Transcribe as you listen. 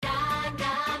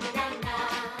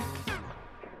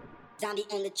Zombie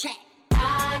on the track.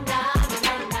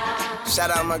 Shout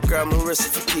out my girl Marissa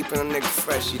for keeping a nigga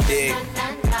fresh, you dig?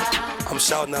 I'm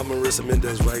shouting out Marissa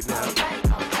Mendez right now.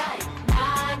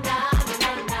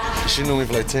 She knew me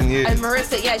for like 10 years. And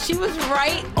Marissa, yeah, she was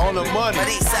right on the money.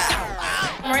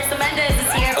 Marissa Mendez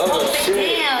is here. Oh,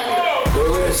 shit.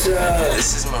 Marissa.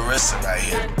 This is Marissa right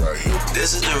here.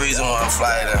 This is the reason why I'm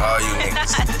flyer than all you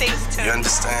niggas. Thanks, too. You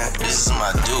understand? This is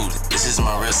my dude. This is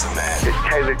Marissa, man. It's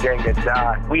Taylor Gang and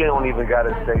Die. We don't even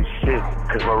gotta say shit,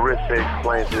 because Marissa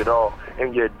explains it all.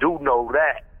 And you do know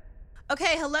that.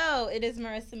 Okay, hello. It is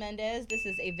Marissa Mendez. This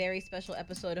is a very special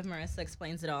episode of Marissa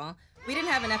Explains It All. We didn't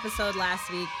have an episode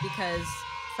last week because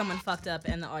someone fucked up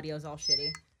and the audio is all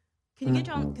shitty. Can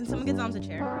someone get Zoms a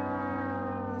chair?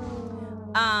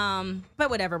 But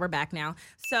whatever, we're back now.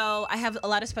 So I have a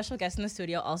lot of special guests in the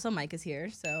studio. Also, Mike is here.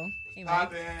 So, hey,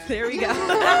 Mike. There we go.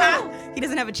 He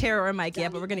doesn't have a chair or a mic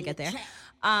yet, but we're gonna get there.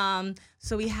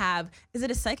 So we have, is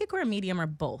it a psychic or a medium or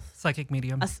both? Psychic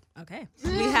medium. Okay.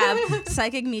 We have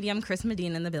psychic medium Chris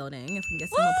Medina in the building. If we can get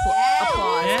some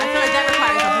applause. I feel like that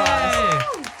requires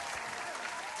applause.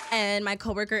 And my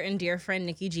coworker and dear friend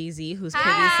Nikki Jeezy, who's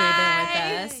previously been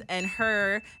with us, and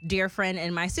her dear friend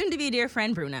and my soon-to-be dear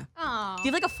friend Bruna. Aww. Do you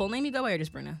have like a full name you go by or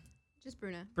just Bruna? Just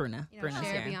Bruna. Bruna. You know, Bruna's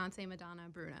Cher, here. Beyonce, Madonna,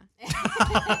 Bruna.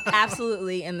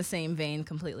 Absolutely in the same vein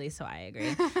completely, so I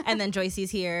agree. And then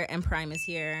Joycey's here, and Prime is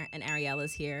here, and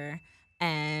Ariella's here.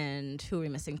 And who are we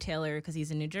missing? Taylor, because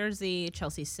he's in New Jersey.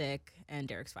 Chelsea's sick, and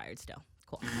Derek's fired still.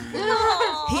 Cool.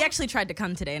 He actually tried to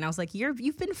come today, and I was like,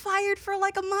 "You've been fired for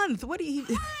like a month. What do you?"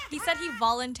 He said he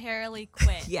voluntarily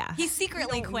quit. Yeah. He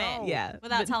secretly quit. Yeah.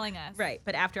 Without telling us. Right,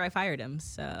 but after I fired him,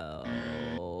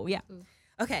 so yeah.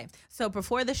 Okay, so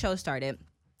before the show started,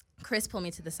 Chris pulled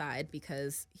me to the side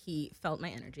because he felt my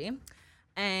energy,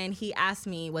 and he asked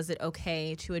me, was it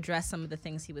okay to address some of the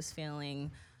things he was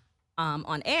feeling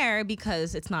on air,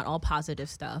 because it's not all positive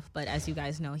stuff. But as you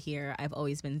guys know here, I've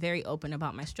always been very open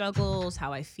about my struggles,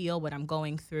 how I feel, what I'm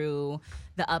going through,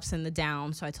 the ups and the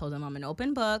downs. So I told him I'm an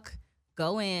open book.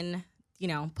 Go in,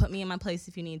 put me in my place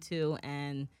if you need to.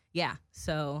 And yeah,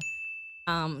 so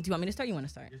do you want me to start? You want to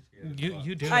start?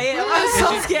 You do. I'm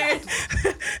so scared.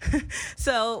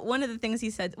 So one of the things he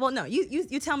said, well, no,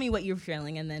 you tell me what you're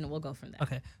feeling, and then we'll go from there.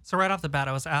 Okay. So right off the bat,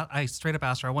 I straight up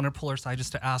asked her. I wanted to pull her aside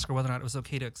just to ask her whether or not it was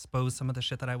okay to expose some of the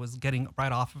shit that I was getting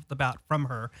right off of the bat from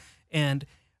her. And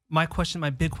my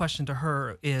big question to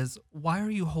her is, why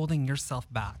are you holding yourself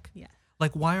back? Yeah.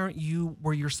 Like, why aren't you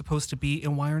where you're supposed to be,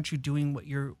 and why aren't you doing what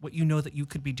you know that you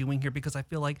could be doing here? Because I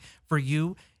feel like for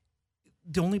you,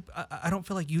 I don't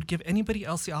feel like you'd give anybody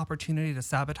else the opportunity to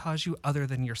sabotage you other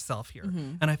than yourself here.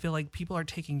 Mm-hmm. And I feel like people are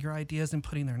taking your ideas and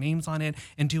putting their names on it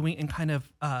and doing and kind of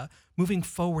moving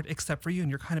forward except for you,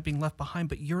 and you're kind of being left behind.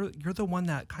 But you're the one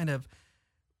that kind of,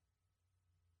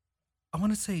 I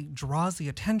want to say, draws the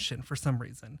attention for some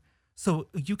reason. So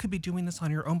you could be doing this on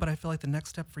your own, but I feel like the next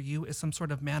step for you is some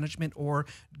sort of management or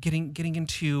getting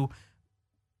into,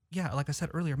 yeah, like I said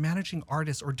earlier, managing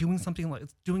artists or doing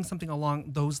something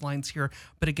along those lines here.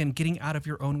 But again, getting out of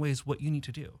your own way is what you need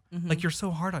to do. Mm-hmm. Like, you're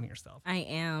so hard on yourself. I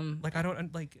am. Like, I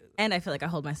don't like. And I feel like I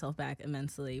hold myself back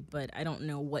immensely, but I don't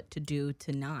know what to do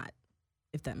to not,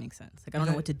 if that makes sense. Like, I don't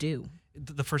know what to do.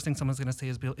 The first thing someone's going to say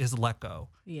is let go.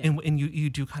 Yeah. And you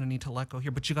do kind of need to let go here,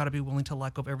 but you got to be willing to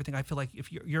let go of everything. I feel like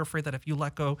if you're afraid that if you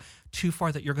let go too far,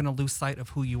 that you're going to lose sight of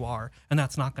who you are. And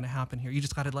that's not going to happen here. You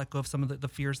just got to let go of some of the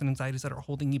fears and anxieties that are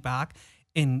holding you back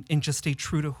and just stay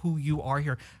true to who you are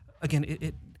here. Again,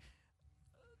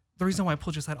 the reason why I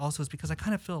pulled you aside also is because I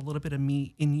kind of feel a little bit of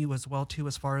me in you as well too,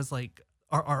 as far as like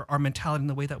our mentality and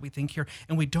the way that we think here.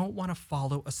 And we don't want to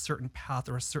follow a certain path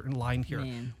or a certain line here.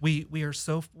 Man. We are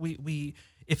so,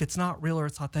 if it's not real or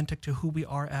it's authentic to who we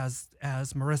are as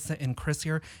Marissa and Chris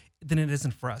here, then it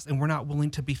isn't for us. And we're not willing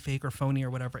to be fake or phony or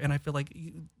whatever. And I feel like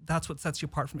that's what sets you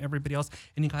apart from everybody else.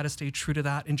 And you got to stay true to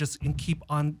that and keep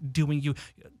on doing you.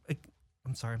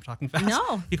 I'm sorry, I'm talking fast.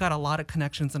 No. You got a lot of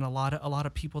connections and a lot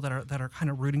of people that are kind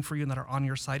of rooting for you and that are on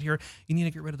your side here. You need to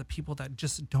get rid of the people that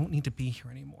just don't need to be here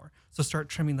anymore. So start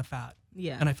trimming the fat.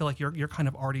 Yeah. And I feel like you're kind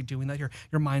of already doing that here.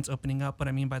 Your mind's opening up. What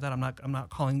I mean by that, I'm not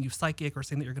calling you psychic or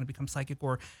saying that you're going to become psychic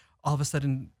or all of a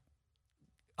sudden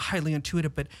highly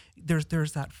intuitive, but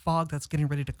there's that fog that's getting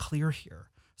ready to clear here.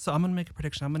 So I'm going to make a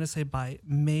prediction. I'm going to say by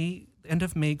end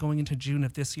of May going into June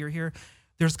of this year here,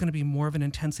 there's going to be more of an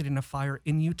intensity and a fire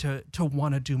in you to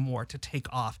want to do more, to take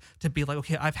off, to be like,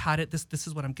 okay, I've had it. This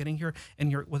is what I'm getting here.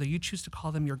 And whether you choose to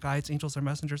call them your guides, angels, or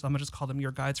messengers, I'm going to just call them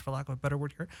your guides for lack of a better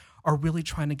word here, are really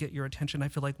trying to get your attention. I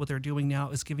feel like what they're doing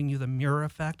now is giving you the mirror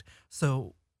effect.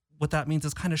 So what that means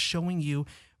is kind of showing you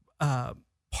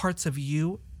parts of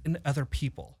you in other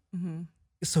people. Mm-hmm.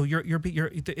 So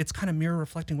it's kind of mirror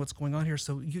reflecting what's going on here.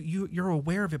 So you're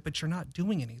aware of it, but you're not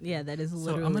doing anything. Yeah, that is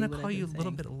literally. So I'm gonna what call I've you a been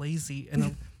little saying. bit lazy,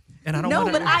 and I don't. No,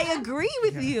 wanna, but I agree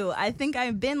with you. I think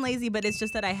I've been lazy, but it's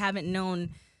just that I haven't known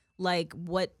like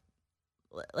what.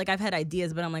 Like I've had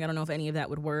ideas, but I'm like, I don't know if any of that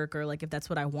would work, or like if that's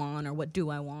what I want, or what do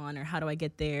I want, or how do I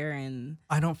get there? And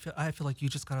I feel like you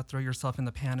just got to throw yourself in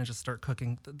the pan and just start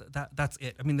cooking. That's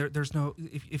it. I mean, there's no,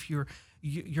 if you're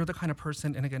the kind of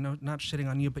person, and again, no, not shitting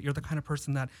on you, but you're the kind of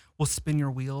person that will spin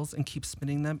your wheels and keep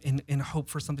spinning them in hope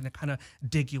for something to kind of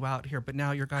dig you out here. But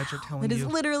now your guides are telling it you.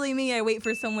 is literally me. I wait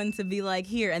for someone to be like,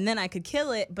 here, and then I could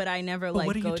kill it, but I never But like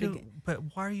what do go you to. do? But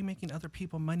why are you making other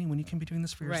people money when you can be doing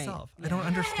this for Right. yourself? I don't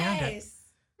understand it.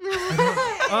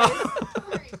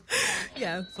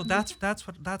 Yeah. So that's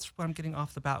what I'm getting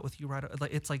off the bat with you, right?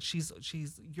 Like it's like she's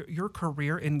your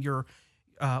career and your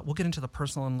we'll get into the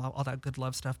personal and all that good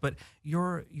love stuff, but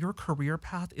your career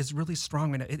path is really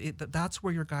strong right now. That's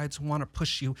where your guides want to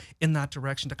push you in that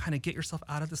direction to kind of get yourself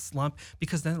out of the slump,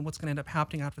 because then what's going to end up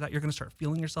happening after that, you're going to start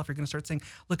feeling yourself. You're going to start saying,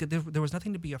 look, there was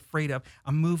nothing to be afraid of.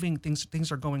 I'm moving.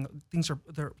 Things are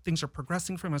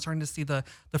progressing for me. I'm starting to see the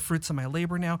fruits of my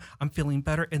labor now. I'm feeling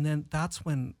better. And then that's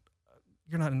when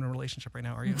you're not in a relationship right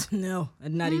now, are you? No,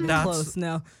 not even close.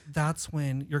 No. That's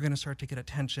when you're going to start to get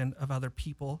attention of other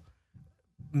people,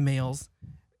 males,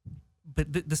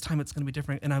 but this time it's going to be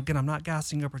different. And again, I'm not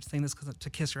gassing up or saying this to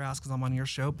kiss your ass because I'm on your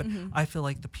show, but I feel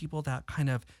like the people that kind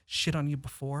of shit on you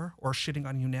before or shitting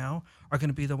on you now are going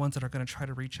to be the ones that are going to try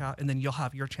to reach out, and then you'll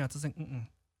have your chances. And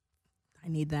I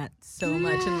need that so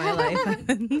much in my life.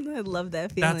 I love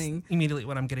that feeling. That's immediately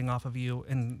what I'm getting off of you.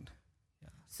 And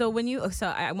So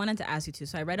I wanted to ask you too.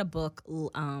 So I read a book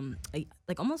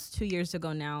like almost 2 years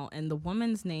ago now, and the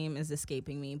woman's name is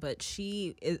escaping me, but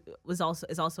she is also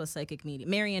a psychic medium,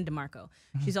 Marianne DeMarco.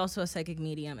 She's also a psychic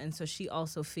medium, and so she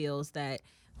also feels that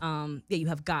you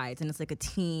have guides, and it's like a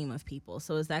team of people.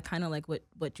 So is that kind of like what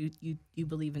you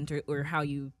believe in, or how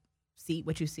you see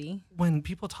what you see? when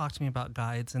people talk to me about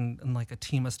guides and like a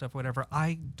team of stuff, whatever,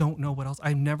 I don't know what else.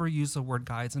 I never used the word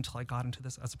guides until I got into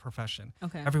this as a profession.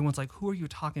 Okay. Everyone's like, who are you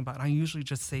talking about? And I usually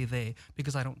just say they,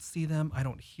 because I don't see them. I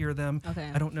don't hear them. Okay.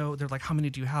 I don't know. They're like, how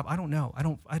many do you have? I don't know.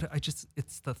 I just,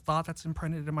 it's the thought that's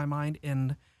imprinted in my mind,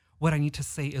 and what I need to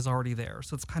say is already there.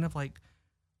 So it's kind of like,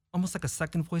 almost like a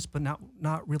second voice, but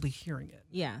not really hearing it.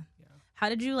 Yeah. How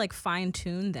did you like fine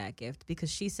tune that gift? Because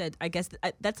she said, I guess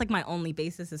that's like my only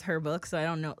basis is her book. So I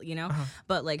don't know,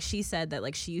 but like she said that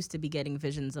like she used to be getting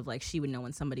visions of like she would know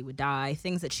when somebody would die,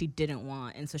 things that she didn't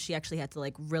want. And so she actually had to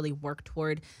like really work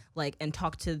toward like and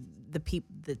talk to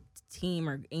the team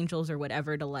or angels or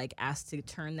whatever to like ask to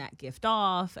turn that gift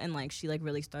off. And like she like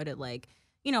really started like,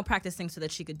 practicing so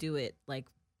that she could do it like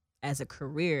as a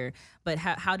career. But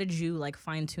how did you like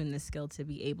fine tune this skill to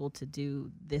be able to do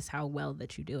this how well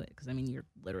that you do it? Because I mean, you're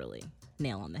literally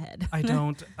nail on the head. I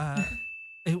don't,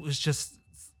 it was just,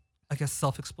 I guess,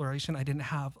 self-exploration. I didn't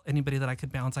have anybody that I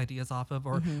could bounce ideas off of,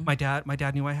 or my dad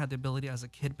knew I had the ability as a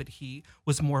kid, but he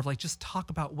was more of like, just talk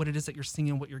about what it is that you're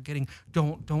seeing and what you're getting.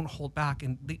 Don't hold back.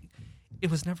 And it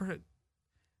was never.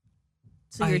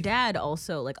 So your dad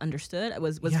also like understood,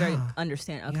 was very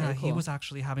understand. Okay, yeah, cool. he was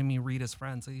actually having me read his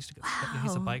friends. I used to get,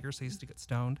 he's a biker, so I used to get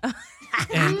stoned.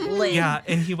 Lame.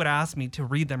 And he would ask me to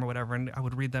read them or whatever, and I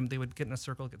would read them. They would get in a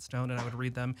circle, get stoned, and I would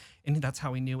read them, and that's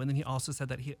how he knew. And then he also said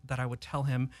that I would tell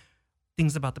him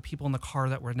things about the people in the car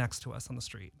that were next to us on the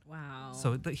street. Wow.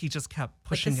 So he just kept like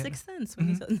pushing the it. Sixth Sense. When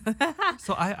you said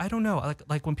So I don't know.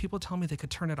 Like when people tell me they could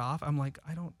turn it off, I'm like,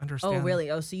 I don't understand. Oh, really?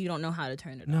 Oh, so you don't know how to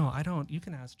turn it off? No, I don't. You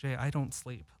can ask Jay. I don't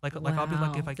sleep. Like I'll be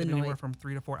lucky if I Wow, get the anywhere noise. from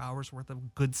 3 to 4 hours worth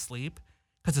of good sleep,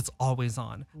 because it's always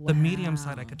on. The medium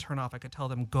side I Wow. could turn off. I could tell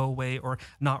them go away or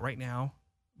not right now.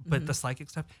 But the psychic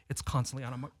stuff, it's constantly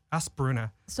on. Ask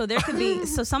Bruna. So there could be,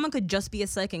 so someone could just be a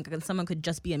psychic and someone could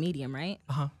just be a medium, right?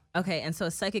 Uh-huh. Okay, and so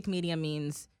a psychic medium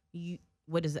means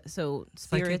what is it? So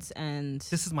spirits and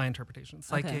This is my interpretation.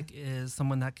 Psychic is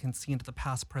someone that can see into the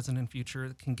past, present, and future.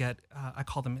 That can get, I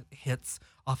call them hits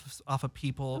off of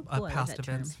people, Oh, cool. I like past that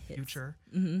term, events, hits. future.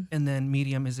 And then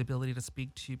medium is the ability to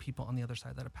speak to people on the other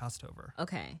side that have passed over.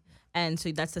 Okay. And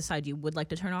so that's the side you would like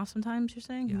to turn off sometimes, you're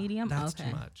saying? Yeah, Medium? that's okay.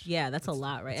 too much. Yeah, that's a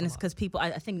lot, right? It's And a it's because people,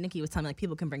 I think Nikki was telling me, like,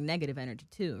 people can bring negative energy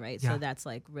too, right? Yeah. So that's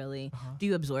like really, do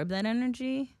you absorb that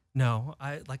energy? No,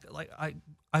 I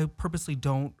purposely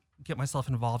don't get myself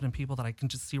involved in people that I can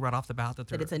just see right off the bat that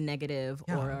they're That it's a negative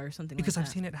Yeah. or something because like I've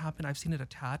that? seen it happen. I've seen it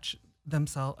attach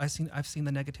themselves. I've seen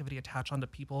the negativity attach onto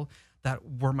people that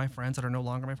were my friends that are no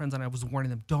longer my friends, and I was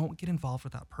warning them, don't get involved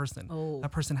with that person. Oh.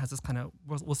 That person has this kind of,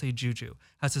 we'll say juju,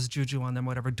 has this juju on them,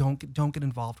 whatever. Don't get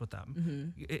involved with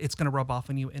them. It's going to rub off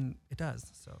on you, and it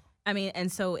does. So I mean,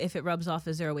 and so if it rubs off,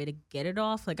 is there a way to get it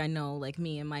off? Like I know, like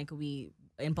me and Mike, we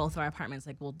in both of our apartments,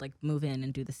 like we'll like move in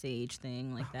and do the sage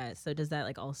thing like that. So does that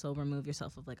like also remove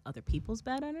yourself of like other people's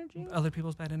bad energy? Other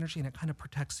people's bad energy, and it kind of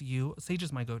protects you. Sage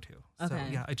is my go-to. So Okay.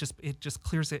 yeah, it just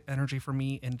clears the energy for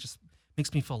me and just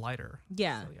makes me feel lighter.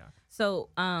 Yeah. So, yeah.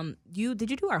 So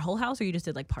did you do our whole house or you just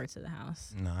did like parts of the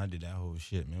house? No, I did that whole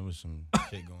shit, man. It was some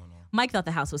shit going on. Mike thought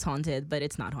the house was haunted, but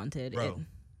it's not haunted. Bro,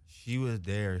 she was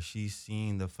there. She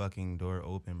seen the fucking door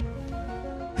open, bro.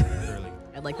 Literally.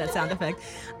 I like that sound effect.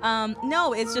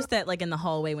 No, it's just that like in the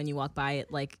hallway when you walk by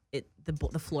it, like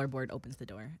the floorboard opens the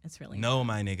door. It's really No,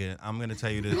 my nigga. I'm gonna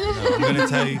tell you this. No, I'm gonna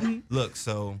tell you. Look,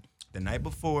 so the night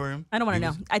before. I don't want to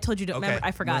know. we was- I told you to. Okay. Remember,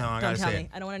 I forgot. No, I Don't gotta tell say me. it.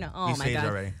 I don't want to know. Oh we my staged god.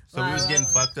 already. So we was getting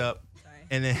fucked up,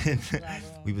 and then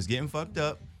we was getting fucked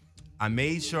up. I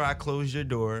made sure I closed your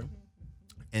door,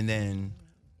 and then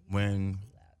when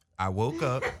I woke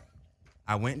up,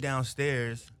 I went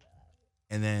downstairs,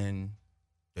 and then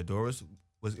the door was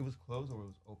closed or it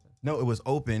was open? No, it was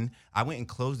open. I went and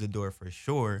closed the door for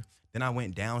sure. Then I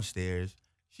went downstairs.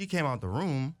 She came out the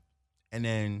room, and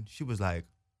then she was like,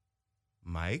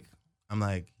 "Mike?" I'm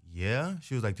like, "Yeah."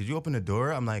 She was like, "Did you open the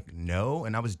door?" I'm like, "No,"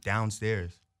 and I was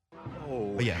downstairs.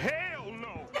 Oh, but yeah. Hell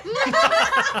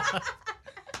no.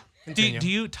 Do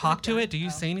you talk to it? Do you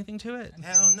say anything to it?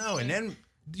 Hell no. And then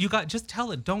You just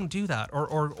tell it, don't do that,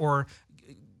 or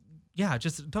yeah,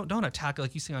 just don't attack it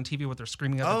like you see on TV where they're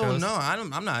screaming at the oh ghost. no,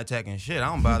 I'm not attacking shit. I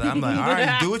don't bother. I'm like, all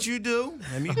right, do what you do.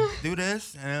 Let me do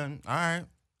this, and all right,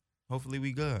 hopefully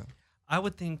we good. I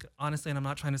would think, honestly, and I'm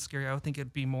not trying to scare you, I would think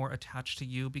it'd be more attached to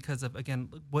you because of, again,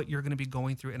 what you're going to be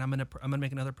going through. And I'm gonna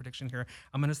make another prediction here.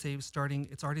 I'm gonna say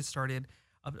it's already started.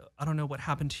 I don't know what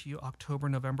happened to you October,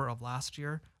 November of last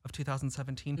year of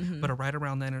 2017, but right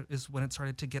around then is when it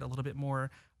started to get a little bit more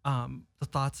the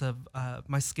thoughts of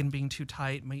my skin being too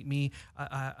tight,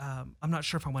 I'm not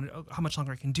sure if I wanted how much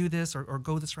longer I can do this or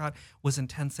go this route was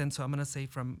intense. And so I'm gonna say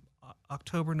from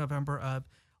October, November of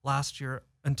last year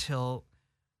until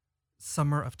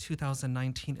summer of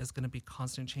 2019 is going to be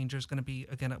constant change. There's going to be,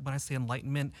 again, when I say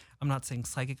enlightenment, I'm not saying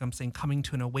psychic, I'm saying coming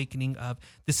to an awakening of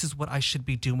this is what I should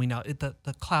be doing now. The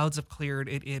clouds have cleared.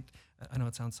 I know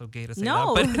it sounds so gay to say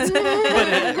No.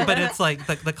 that, but it's like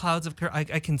the clouds have cleared.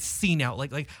 I can see now.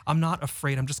 Like I'm not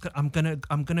afraid. I'm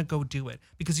gonna go do it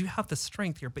because you have the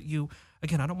strength here. But you,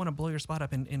 again, I don't want to blow your spot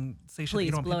up and say shit that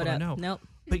you Please don't blow want it people up. to know. Nope.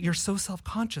 But you're so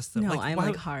self-conscious though. No, I'm why-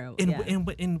 like horrible. And,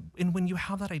 Yeah. and when you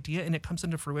have that idea and it comes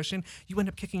into fruition, you end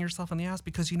up kicking yourself in the ass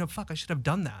because fuck, I should have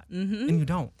done that, and you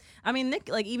don't. I mean, Nick,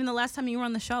 like even the last time you were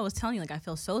on the show, I was telling you, like I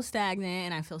feel so stagnant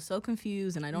and I feel so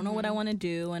confused and I don't know what I want to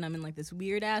do and I'm in like this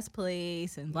weird ass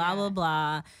place and blah blah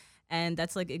blah, and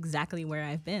that's like exactly where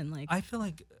I've been. Like I feel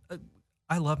like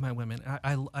I love my women.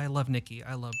 I love Nikki.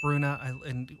 I love Bruna.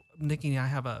 And Nikki and I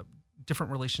have a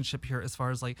different relationship here as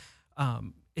far as like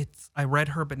I read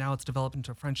her, but now it's developed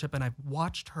into a friendship, and I've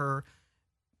watched her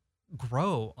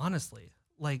grow. Honestly,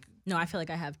 like no, I feel like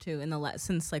I have too. In the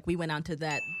since like we went out to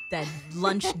that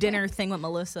lunch dinner thing with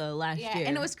Melissa last Yeah, year.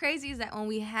 and it was crazy is that when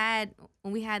we had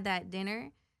that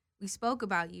dinner, we spoke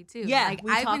about you too. Yeah, like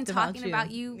we I've been talked about talking you.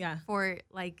 about you Yeah. for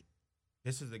like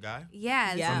This is the guy.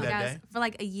 yeah, Yeah. some From that guys- day? for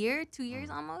like a year, 2 years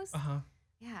almost. yeah.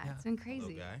 Yeah, it's been Hello,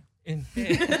 crazy. guy. And,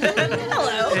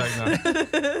 Hello.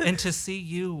 Like, no. and to see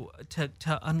you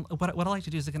what I like to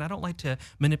do is, again, I don't like to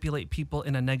manipulate people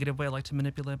in a negative way. I like to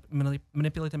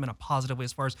manipulate them in a positive way,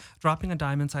 as far as dropping a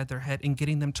dime inside their head and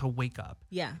getting them to wake up.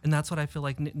 Yeah. And that's what I feel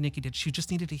like Nikki did. She just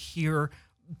needed to hear,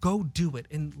 go do it.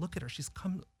 And look at her. She's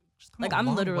come Like a I'm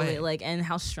long literally way. like, and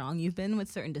how strong you've been with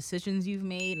certain decisions you've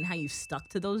made and how you've stuck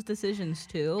to those decisions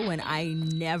too. When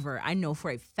I know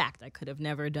for a fact I could have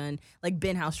never done, like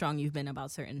been how strong you've been about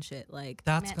certain shit. Like,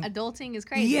 That's Man, adulting is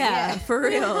crazy. yeah, for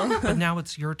real. but now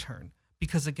it's your turn.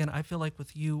 Because again, I feel like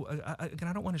with you, I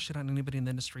don't want to shit on anybody in the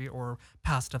industry or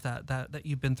past stuff that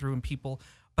you've been through and people,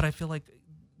 but I feel like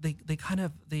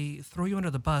they throw you under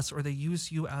the bus or they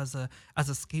use you as a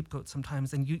scapegoat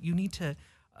sometimes, and you need to.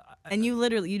 And you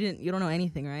literally, you don't know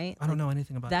anything, right? I don't know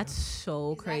anything about That's that.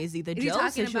 so crazy. The is he Joe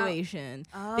talking about- situation.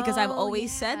 Because I've Oh,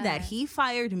 always said that yeah. he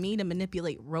fired me to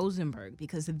manipulate Rosenberg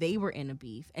because they were in a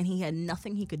beef and he had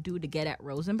nothing he could do to get at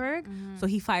Rosenberg. So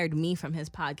he fired me from his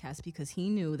podcast because he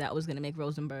knew that was going to make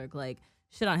Rosenberg like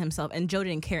shit on himself. And Joe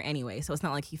didn't care anyway. So it's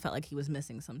not like he felt like he was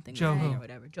missing something Joe with me who? or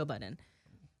whatever. Joe Budden.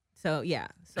 So yeah.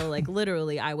 So like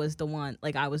literally I was the one,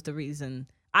 like I was the reason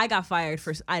I got fired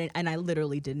for, and I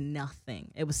literally did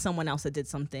nothing. It was someone else that did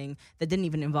something that didn't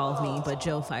even involve me, but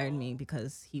Joe fired me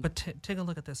because he. But take a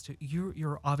look at this too.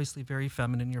 You're obviously very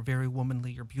feminine. You're very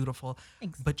womanly. You're beautiful.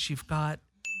 Thanks. But you've got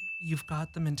you've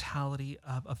got the mentality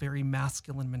of a very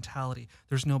masculine mentality.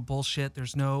 There's no bullshit.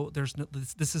 There's no,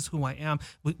 this is who I am.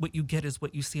 What you get is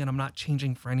what you see, and I'm not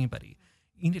changing for anybody.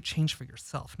 You need to change for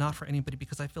yourself, not for anybody,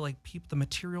 because I feel like the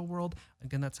material world,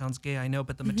 again, that sounds gay, I know,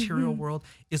 but the material world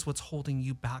is what's holding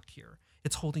you back here.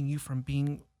 It's holding you from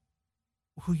being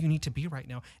who you need to be right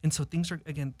now. And so things are,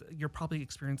 again, you're probably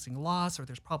experiencing loss, or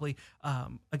there's probably,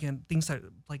 again, things that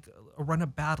like a run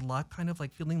of bad luck, kind of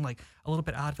like feeling like a little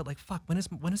bit out of it, like, fuck, when is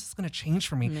this going to change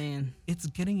for me? Man. It's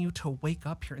getting you to wake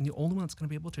up here, and the only one that's going to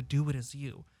be able to do it is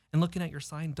you. And looking at your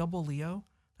sign, double Leo,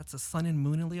 that's the sun and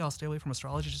moon in Leo. I'll stay away from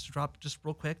astrology just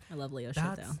real quick. I love Leo shit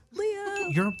though.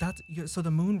 Leo. So the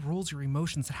moon rules your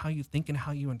emotions and how you think and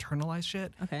how you internalize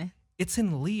shit. Okay. It's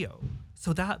in Leo.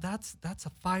 So that's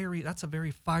a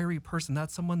very fiery person.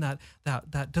 That's someone that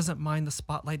doesn't mind the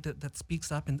spotlight, that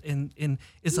speaks up and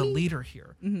is a leader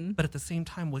here. Mm-hmm. But at the same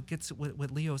time,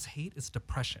 what Leos hate is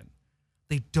depression.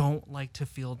 They don't like to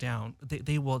feel down.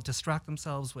 They will distract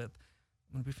themselves with,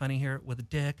 I'm gonna be funny here, with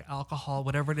dick, alcohol,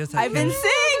 whatever it is. I've been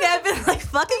like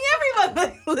fucking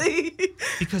everyone lately.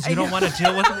 Because you don't want to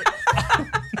deal with it.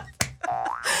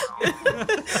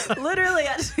 Literally,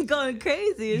 I'm just going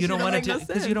crazy. You don't want to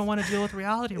because you don't want to deal with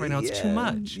reality right now. It's too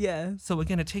much. Yeah. So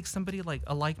again, it takes somebody like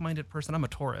a like-minded person. I'm a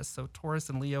Taurus, so Taurus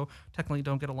and Leo technically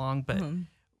don't get along, but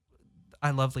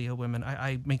I love Leo women.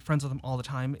 I make friends with them all the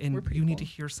time, and you need to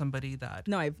hear somebody that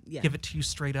give it to you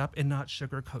straight up and not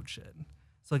sugarcoat shit.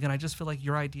 So again, I just feel like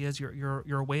your ideas,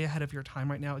 you're way ahead of your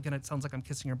time right now. Again, it sounds like I'm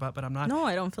kissing your butt, but I'm not. No,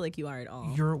 I don't feel like you are at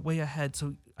all. You're way ahead,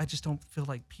 so I just don't feel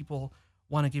like people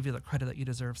want to give you the credit that you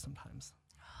deserve sometimes.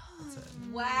 That's it.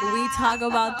 Wow. We talk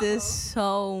about this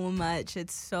so much.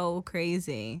 It's so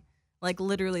crazy. Like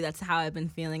literally, that's how I've been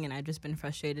feeling, and I've just been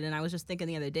frustrated. And I was just thinking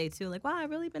the other day too, like, wow, I've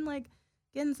really been like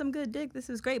getting some good dick. This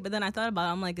is great. But then I thought about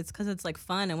it. I'm like, it's because it's like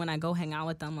fun. And when I go hang out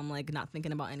with them, I'm like not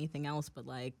thinking about anything else but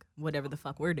like whatever the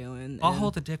fuck we're doing. I'll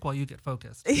hold the dick while you get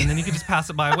focused. And then you can just pass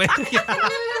it my way.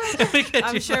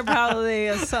 I'm sure probably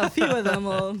a few of them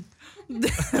will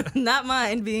not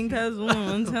mind being casual,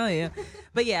 I'll tell you.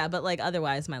 But yeah, but like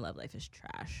otherwise my love life is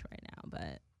trash right now.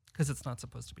 But because it's not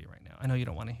supposed to be right now. I know you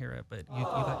don't want to hear it, but you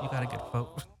gotta get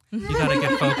focused. You gotta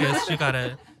get focused.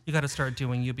 You gotta start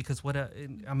doing you, because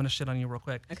I'm gonna shit on you real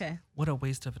quick. Okay. What a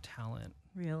waste of a talent.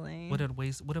 Really? What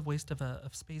a waste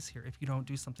of space here if you don't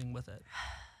do something with it.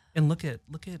 And look at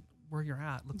where you're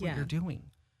at. Look what you're doing.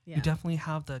 Yeah. You definitely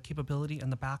have the capability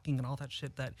and the backing and all that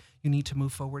shit that you need to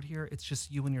move forward here. It's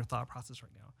just you and your thought process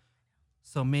right now.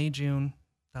 So May, June,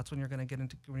 that's when you're gonna get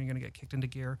kicked into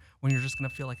gear, when you're just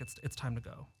gonna feel like it's time to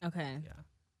go. Okay. Yeah.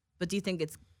 But do you think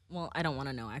it's, well, I don't want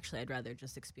to know. Actually, I'd rather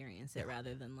just experience it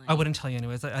rather than like. I wouldn't tell you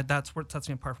anyways. That's where it sets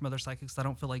me apart from other psychics. I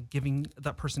don't feel like giving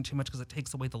that person too much because it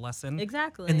takes away the lesson.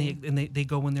 Exactly. And they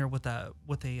go in there with a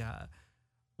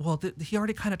he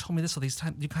already kind of told me this, so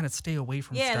you kind of stay away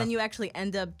from stuff. Yeah, and then you actually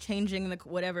end up changing the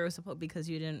whatever it was supposed, because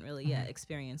you didn't really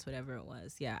experience whatever it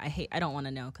was. Yeah, I don't want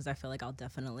to know, because I feel like I'll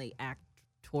definitely act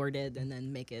toward it and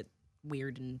then make it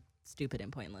weird and stupid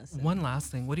and pointless. One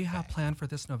last thing, what do you have planned for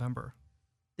this November?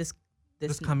 This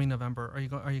coming November,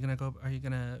 are you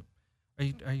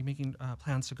making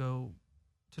plans to go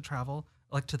to travel,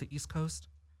 like to the East Coast?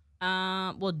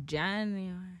 Well,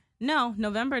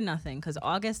 November nothing, because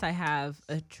August I have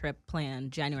a trip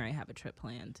planned. January I have a trip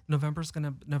planned. November's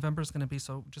gonna be,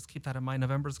 so just keep that in mind.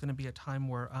 November's gonna be a time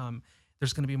where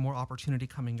there's gonna be more opportunity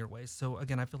coming your way. So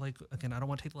again, I feel like I don't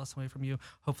want to take the lesson away from you.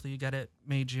 Hopefully you get it.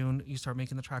 May, June, you start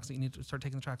making the tracks that you need to start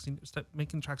taking the tracks. Start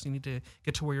making the tracks you need to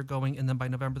get to where you're going, and then by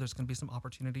November there's gonna be some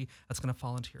opportunity that's gonna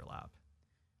fall into your lap.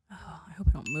 Oh, I hope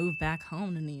I don't move back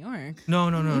home to New York. No.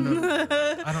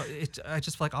 I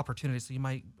just feel like opportunity. So you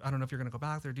might, I don't know if you're gonna go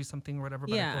back there, or do something or whatever.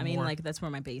 But yeah, I mean, like that's where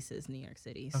my base is, New York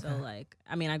City. Okay. So like,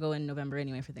 I mean, I go in November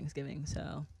anyway for Thanksgiving.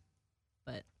 So,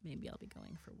 but maybe I'll be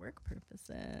going for work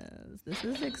purposes. This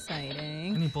is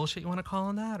exciting. Any bullshit you want to call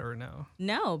on that, or no?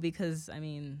 No, because I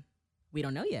mean, we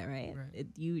don't know yet, right?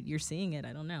 You're seeing it.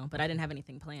 I don't know, but I didn't have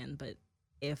anything planned. But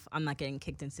if I'm not getting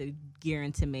kicked into gear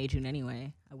into May, June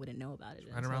anyway, I wouldn't know about it.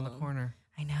 Right around the corner.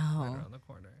 I know. Right around the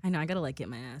corner. I know. I gotta like get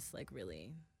my ass like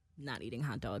really not eating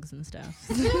hot dogs and stuff.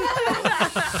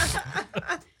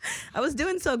 I was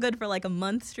doing so good for like a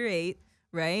month straight,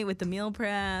 right? With the meal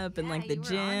prep and like the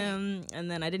gym,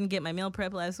 and then I didn't get my meal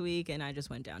prep last week, and I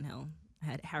just went downhill. I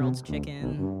had Harold's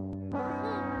chicken.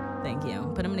 Thank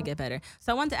you, but I'm gonna get better.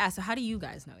 So I wanted to ask, so how do you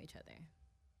guys know each other?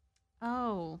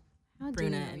 Oh, how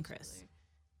Bruna and Chris. Other?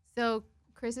 So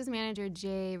Chris's manager,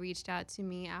 Jay, reached out to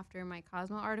me after my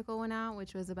Cosmo article went out,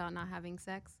 which was about not having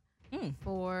sex.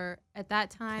 for at that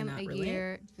time Cannot a relate.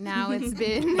 year. Now it's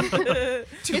been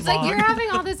it's like you're having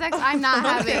all the sex I'm not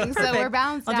having, so we're Perfect.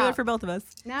 balanced I'll out. do it for both of us.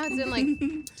 Now it's been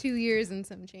like 2 years and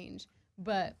some change,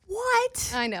 but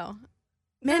What? I know.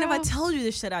 Man, if I No. told you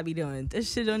this shit I be doing,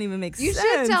 this shit don't even make You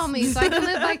sense. should tell me so I can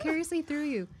live vicariously through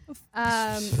you.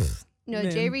 No,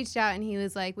 Jay Man. reached out and he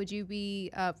was like, would you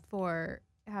be up for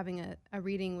having a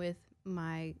reading with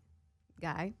my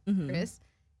guy, Mhm. Chris?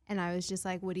 And I was just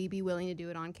like, would he be willing to do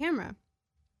it on camera?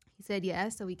 He said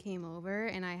yes, so we came over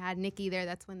and I had Nikki there.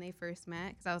 That's when they first met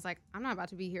because I was like, I'm not about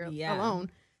to be here Yeah. alone.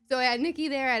 So I had Nikki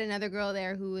there, I had another girl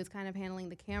there who was kind of handling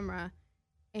the camera.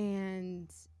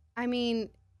 And I mean,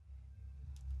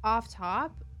 off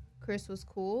top, Chris was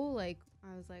cool. Like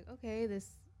I was like, okay,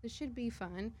 this should be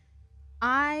fun.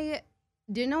 I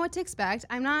didn't know what to expect.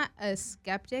 I'm not a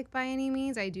skeptic by any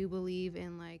means. I do believe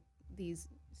in like these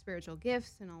spiritual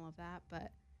gifts and all of that,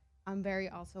 but I'm very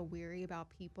also weary about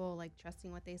people like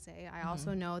trusting what they say. I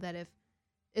also know that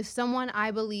if someone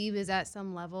I believe is at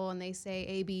some level and they say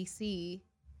A, B, C,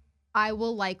 I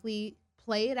will likely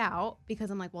play it out because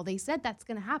I'm like, well, they said that's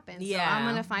gonna happen. So Yeah. I'm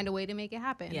gonna find a way to make it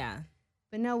happen. Yeah.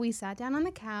 But no, we sat down on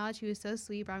the couch. He was so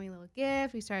sweet, brought me a little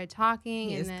gift. We started talking,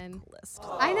 He and is then the coolest.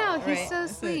 I know he's Right. so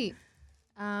sweet.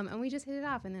 And we just hit it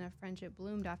off, and then a friendship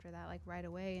bloomed after that, like right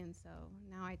away. And so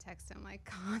now I text him like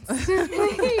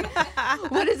constantly.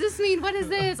 What does this mean? What is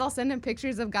this? I'll send him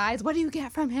pictures of guys. What do you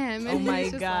get from him? Oh And my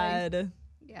he's just like, god.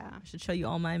 yeah. I should show you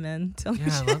all my men. Tell me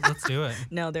Yeah, let's do it.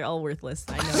 No, they're all worthless.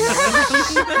 I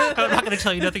know. I'm not going to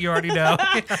tell you nothing you already know.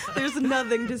 There's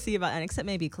nothing to see about, and except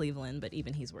maybe Cleveland, but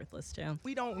even he's worthless too.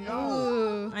 We don't know.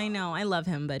 Ooh. I know. I love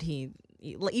him, but he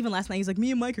even last night he's like,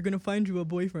 me and Mike are gonna find you a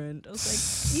boyfriend. I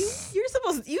was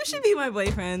like, you should be my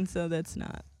boyfriend. So that's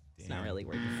not. It's not really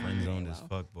working. Friend zoned as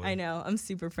fuck, boy. I know. I'm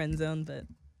super friend zoned, but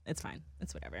it's fine.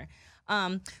 It's whatever.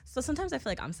 So sometimes I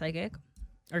feel like I'm psychic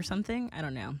or something. I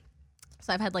don't know.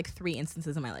 So I've had like 3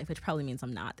 instances in my life, which probably means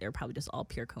I'm not. They're probably just all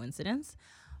pure coincidence.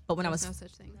 But when I There's was no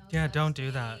such thing. Yeah, don't do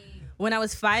that. When I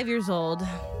was 5 years old,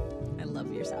 I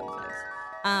love your sound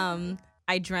effects.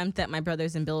 I dreamt that my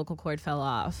brother's umbilical cord fell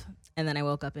off, and then I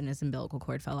woke up and his umbilical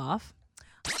cord fell off.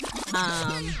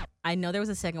 I know there was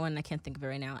a second one, and I can't think of it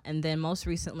right now. And then most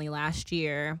recently, last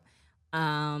year,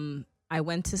 I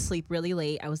went to sleep really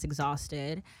late. I was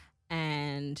exhausted,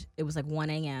 and it was like 1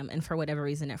 a.m. And for whatever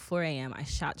reason, at 4 a.m., I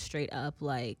shot straight up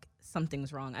like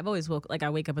something's wrong. I've always I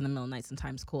wake up in the middle of the night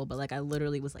sometimes, cool, but like I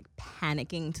literally was like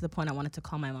panicking to the point I wanted to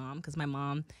call my mom because my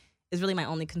mom is really my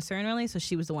only concern, really. So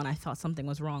she was the one I thought something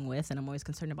was wrong with, and I'm always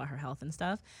concerned about her health and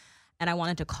stuff. And I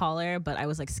wanted to call her, but I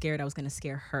was like scared I was gonna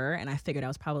scare her, and I figured I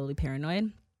was probably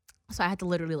paranoid. So I had to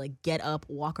literally like get up,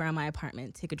 walk around my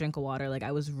apartment, take a drink of water. Like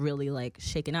I was really like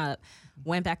shaken up.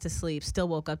 Went back to sleep, still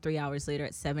woke up 3 hours later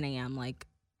at 7 a.m. Like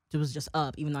it was just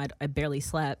up, even though I barely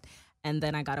slept. And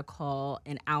then I got a call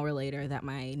an hour later that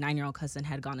my 9-year-old cousin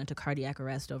had gone into cardiac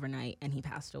arrest overnight and he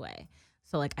passed away.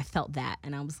 So like I felt that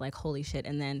and I was like, holy shit.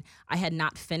 And then I had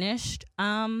not finished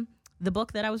the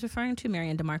book that I was referring to,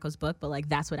 Marianne DeMarco's book, but like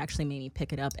that's what actually made me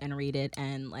pick it up and read it,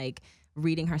 and like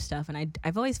reading her stuff. And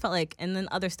I've always felt like, and then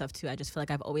other stuff too, I just feel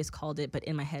like I've always called it, but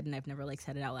in my head, and I've never like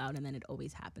said it out loud, and then it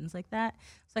always happens like that.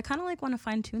 So I kind of like want to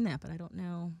fine tune that, but I don't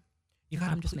know. You if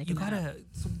gotta, I'm just making that up.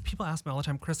 so people ask me all the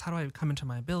time, Chris, how do I come into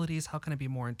my abilities? How can I be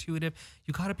more intuitive?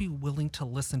 You gotta be willing to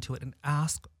listen to it and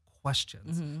ask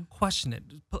questions. Question it.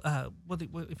 If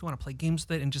you want to play games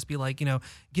with it and just be like,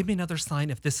 give me another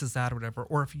sign if this is that or whatever.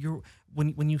 Or if you're,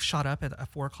 when you shot up at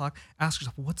 4 o'clock, ask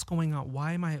yourself, what's going on?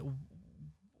 Why am I,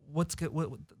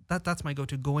 that's my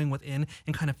go-to, going within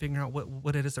and kind of figuring out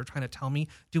what it is they're trying to tell me,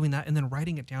 doing that, and then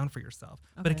writing it down for yourself.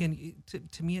 Okay. But again,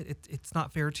 to me, it's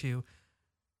not fair to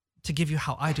give you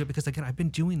how I do it, because again, I've been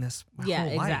doing this my Yeah,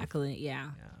 whole life. exactly. Yeah.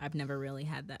 I've never really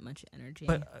had that much energy.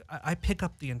 But I pick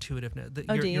up the intuitiveness,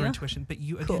 Oh, do your you? intuition. But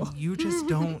you, again, Cool. you just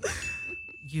don't.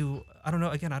 I don't know.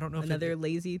 Again, I don't know Another if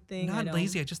lazy thing. I not don't-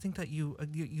 lazy. I just think that you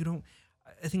don't.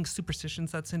 I think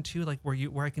superstitions that's in too, like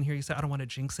where I can hear you say, I don't want to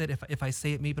jinx it. If I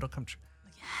say it, maybe it'll come true.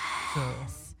 So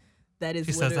That is.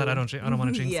 she says that I don't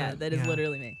want to jinx yeah, it. that is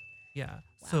literally me. Yeah.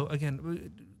 So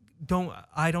again,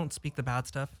 I don't speak the bad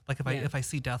stuff. Like if I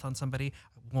see death on somebody,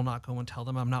 I will not go and tell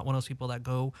them. I'm not one of those people that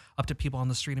go up to people on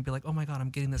the street and be like, oh my God, I'm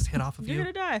getting this hit off of You're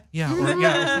you. gonna die. Yeah.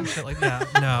 Or some shit like that.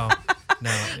 No.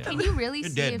 Yeah. Can you really You're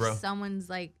see dead, if bro. someone's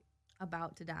like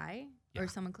about to die or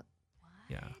someone?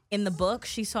 Yeah. In the book,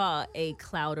 she saw a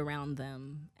cloud around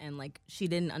them, and like she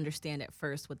didn't understand at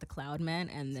first what the cloud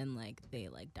meant, and then like they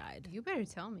like died. You better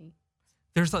tell me.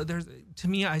 There's to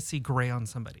me, I see gray on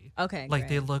somebody. Okay. Like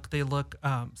great. they look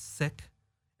sick,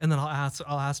 And then I'll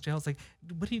ask Jay, I was like,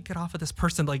 what do you get off of this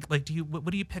person? Like what do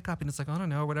you pick up? And it's like, I don't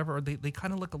know, or whatever. Or they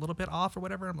kind of look a little bit off or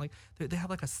whatever. I'm like, they have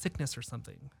like a sickness or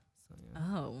something. So, yeah.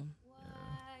 Oh.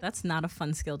 That's not a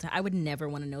fun skill to. I would never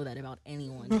want to know that about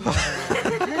anyone.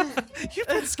 You've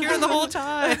been scared the whole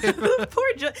time. Poor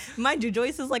mind you,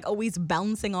 Joyce is like always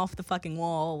bouncing off the fucking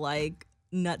wall like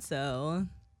nutso.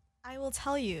 I will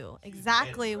tell you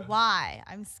exactly why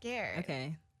I'm scared.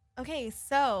 Okay,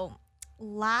 so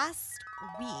last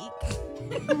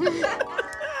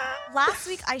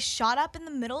week I shot up in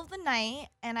the middle of the night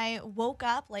and I woke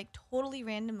up like totally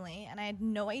randomly and I had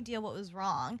no idea what was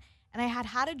wrong. And I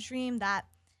had a dream that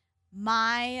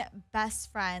my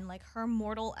best friend, like her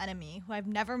mortal enemy, who I've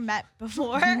never met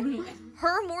before,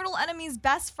 her mortal enemy's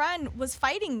best friend was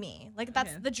fighting me. Like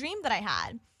that's the dream that I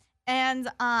had. And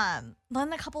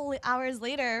then a couple hours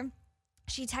later,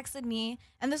 she texted me,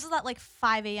 and this was at like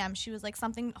 5 a.m. She was like,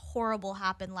 something horrible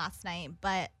happened last night,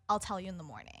 but I'll tell you in the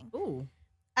morning. Ooh.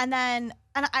 And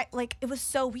I like, it was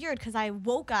so weird because I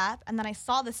woke up and then I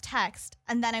saw this text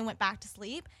and then I went back to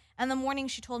sleep. And the morning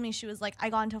she told me, she was like,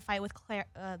 I got into a fight with Claire,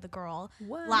 the girl,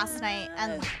 last night.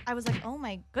 And I was like, oh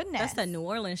my goodness. That's that New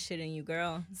Orleans shit in you,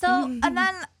 girl. So, and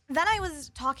then I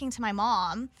was talking to my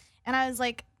mom and I was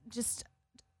like,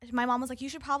 my mom was like, you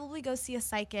should probably go see a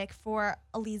psychic for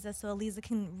Eliza so Eliza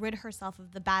can rid herself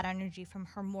of the bad energy from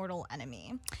her mortal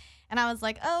enemy. And I was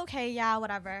like, oh, okay, yeah,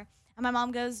 whatever. And my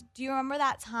mom goes, do you remember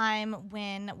that time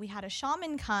when we had a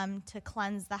shaman come to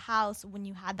cleanse the house when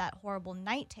you had that horrible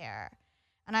night terror?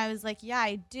 And I was like, yeah,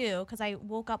 I do, because I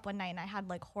woke up one night and I had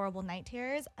like horrible night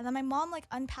terrors. And then my mom like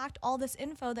unpacked all this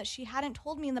info that she hadn't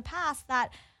told me in the past,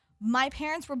 that my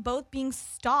parents were both being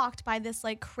stalked by this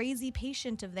like crazy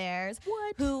patient of theirs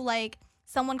who like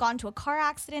someone got into a car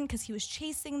accident because he was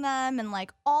chasing them and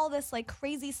like all this like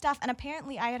crazy stuff. And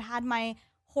apparently I had my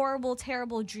horrible,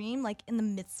 terrible dream like in the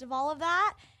midst of all of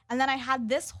that. And then I had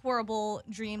this horrible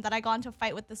dream that I got into a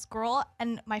fight with this girl,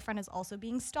 and my friend is also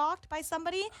being stalked by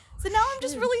somebody. So now I'm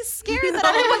just really scared that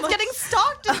everyone's getting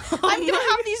stalked, and I'm going to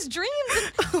have these dreams.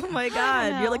 And oh my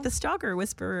God, you're like the stalker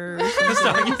whisperer.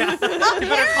 You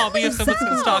better call me if someone's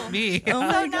going to stalk me. Oh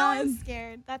my so now God. I'm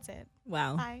scared. That's it.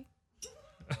 Wow. Bye.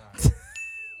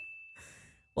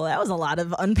 Well, that was a lot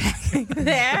of unpacking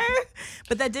there.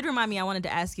 But that did remind me, I wanted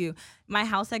to ask you, my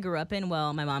house I grew up in,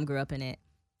 well, my mom grew up in it.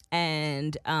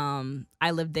 And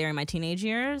I lived there in my teenage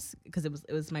years because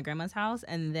it was my grandma's house.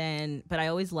 And then, but I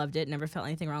always loved it, never felt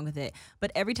anything wrong with it.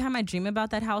 But every time I dream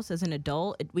about that house as an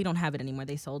adult, we don't have it anymore.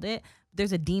 They sold it.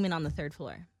 There's a demon on the 3rd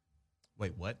floor.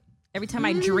 Wait, what? Every time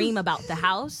I dream about the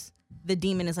house, the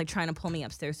demon is like trying to pull me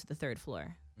upstairs to the 3rd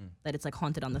floor. That it's like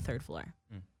haunted on the 3rd floor.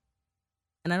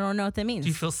 And I don't know what that means. Do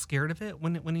you feel scared of it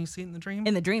when you see it in the dream?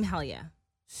 In the dream, hell yeah.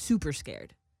 Super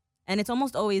scared. And it's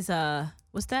almost always,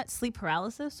 what's that? Sleep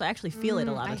paralysis? So I actually feel it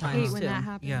a lot of times, I hate when too. that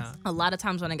happens. Yeah. A lot of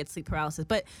times when I get sleep paralysis.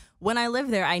 But when I lived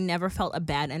there, I never felt a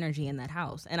bad energy in that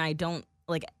house. And I don't,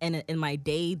 like, in my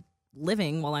day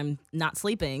living while I'm not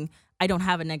sleeping, I don't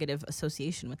have a negative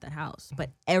association with that house. But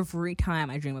every time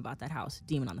I dream about that house,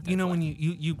 demon on the 3rd You know, floor. when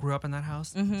you grew up in that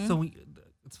house, so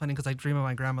it's funny because I dream of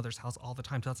my grandmother's house all the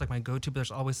time. So that's like my go-to, but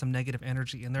there's always some negative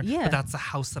energy in there. Yeah. But that's the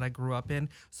house that I grew up in.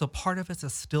 So part of it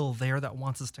is still there that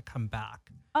wants us to come back.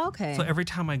 Okay. So every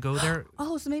time I go there.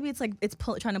 Oh, so maybe it's like it's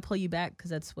trying to pull you back because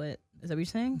that's what, is that what you're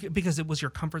saying? Because it was your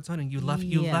comfort zone and you left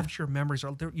your memories.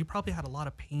 Or you probably had a lot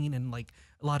of pain and like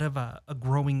a lot of a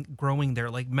growing there,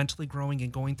 like mentally growing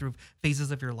and going through phases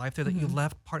of your life there that you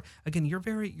left part. Again, you're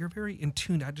very in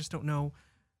tune. I just don't know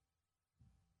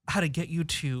how to get you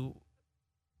to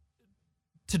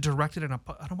direct it in I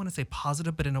don't want to say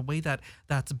positive, but in a way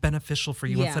that's beneficial for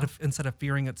you instead of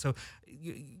fearing it. So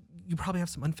you probably have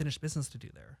some unfinished business to do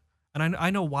there. And I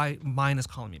know why mine is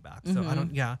calling me back. So I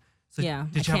don't, So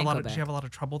did you have a lot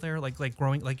of trouble there? Like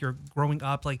you're growing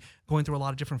up, like going through a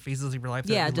lot of different phases of your life?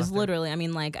 Yeah, just literally. I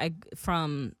mean, like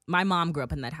my mom grew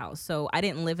up in that house. So I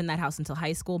didn't live in that house until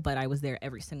high school, but I was there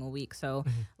every single week. So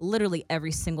literally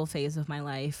every single phase of my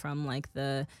life, from like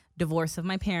the divorce of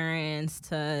my parents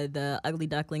to the ugly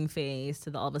duckling phase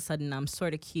to the all of a sudden I'm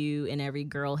sort of cute and every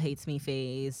girl hates me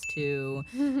phase to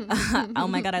oh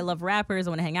my God, I love rappers,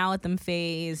 I want to hang out with them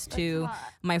phase to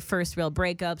my first real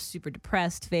breakup, super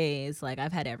depressed phase. Like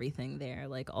I've had everything there,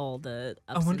 like all the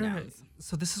ups and downs.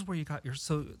 So this is where you got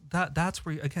that's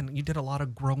where you did a lot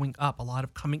of growing up, a lot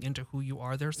of coming into who you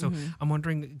are there. So I'm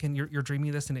wondering, again, you're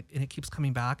dreaming this and it keeps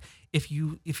coming back. If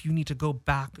you need to go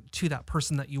back to that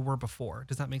person that you were before,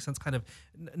 does that make sense? Kind of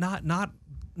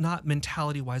not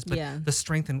mentality wise, but the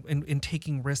strength in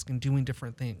taking risk and doing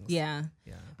different things. Yeah.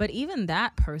 But even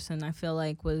that person I feel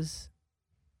like was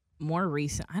more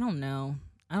recent. I don't know.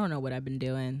 I don't know what I've been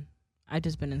doing. I've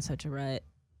just been in such a rut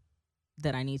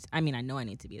that I know I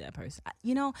need to be that person.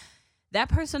 You know, that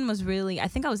person was really, I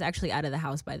think I was actually out of the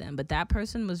house by then, but that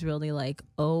person was really like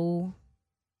 08.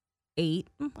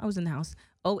 I was in the house.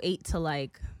 08 to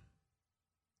like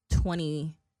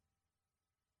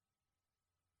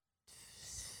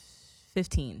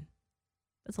 2015.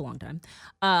 That's a long time.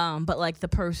 But like the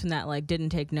person that like didn't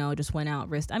take no, just went out,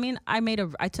 risked. I mean, I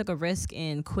took a risk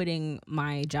in quitting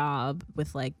my job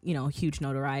with like, you know, huge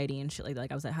notoriety and shit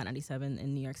like I was at Hot 97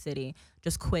 in New York City.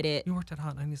 Just quit it. You worked at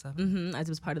Hot 97? Mm-hmm. I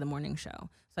was part of the morning show. So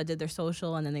I did their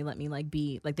social, and then they let me like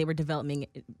be, like they were developing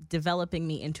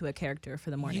me into a character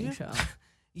for the morning show.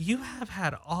 You have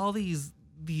had all these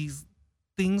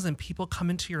things and people come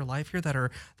into your life here that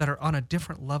are on a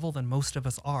different level than most of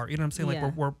us are. You know what I'm saying?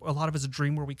 Like we're a lot of us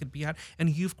dream where we could be at, and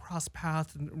you've crossed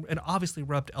paths and obviously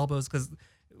rubbed elbows because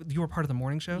you were part of the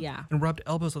morning show. Yeah. And rubbed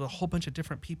elbows with a whole bunch of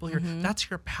different people here. Mm-hmm. That's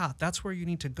your path. That's where you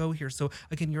need to go here. So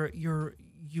again, you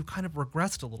kind of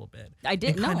regressed a little bit. I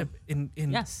did. And kind No.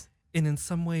 of in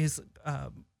some ways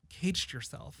caged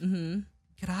yourself. Mm-hmm.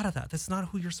 Get out of that. That's not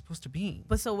who you're supposed to be.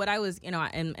 But so what I was, you know,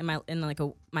 in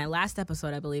my last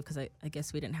episode, I believe, because I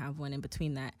guess we didn't have one in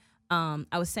between that. I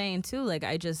was saying too, like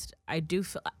I do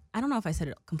feel, I don't know if I said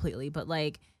it completely, but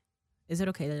like, is it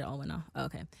okay that it all went off? Oh,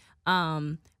 okay.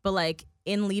 But like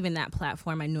in leaving that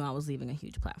platform, I knew I was leaving a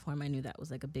huge platform. I knew that was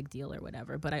like a big deal or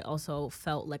whatever. But I also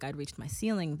felt like I'd reached my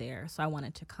ceiling there, so I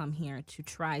wanted to come here to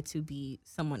try to be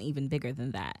someone even bigger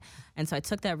than that. And so I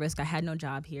took that risk. I had no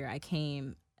job here. I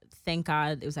came. Thank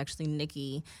God it was actually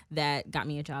Nikki that got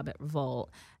me a job at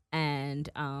Revolt. And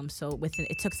so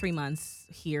it took 3 months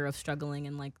here of struggling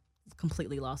and like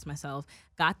completely lost myself.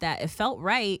 Got that. It felt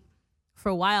right for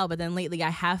a while, but then lately I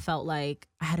have felt like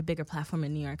I had a bigger platform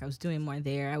in New York. I was doing more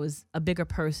there. I was a bigger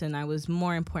person. I was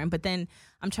more important. But then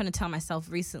I'm trying to tell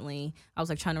myself recently, I was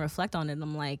like trying to reflect on it. And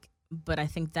I'm like, but I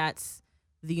think that's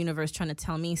the universe trying to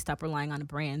tell me, stop relying on a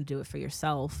brand, do it for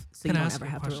yourself, so you don't ever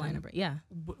have to rely on a brand. Yeah.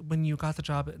 When you got the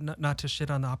job, not to shit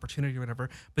on the opportunity or whatever,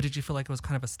 but did you feel like it was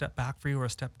kind of a step back for you or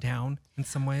a step down in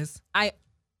some ways?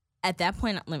 At that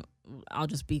point, I'll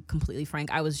just be completely frank,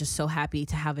 I was just so happy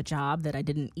to have a job that I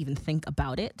didn't even think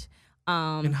about it.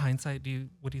 In hindsight,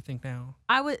 what do you think now?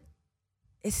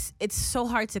 It's so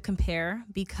hard to compare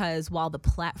because while the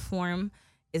platform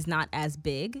is not as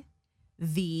big,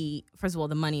 first of all,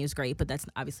 the money is great, but that's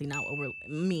obviously not what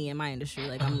me in my industry.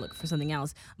 Like I'm looking for something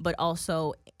else. But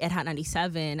also at Hot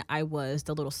 97, I was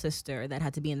the little sister that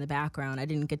had to be in the background. I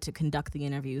didn't get to conduct the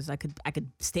interviews. I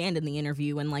could stand in the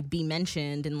interview and like be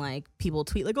mentioned and like people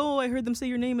tweet like, oh, I heard them say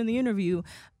your name in the interview.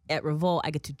 At Revolt, I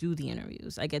get to do the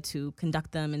interviews. I get to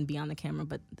conduct them and be on the camera.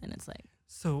 But then it's like,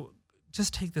 so.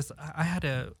 Just take this.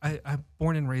 I'm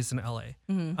born and raised in LA.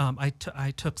 Mm-hmm.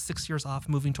 I took 6 years off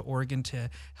moving to Oregon to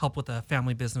help with a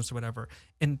family business or whatever.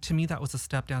 And to me, that was a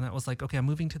step down. That was like, okay, I'm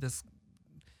moving to this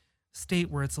state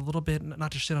where it's a little bit,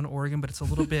 not to shit on Oregon, but it's a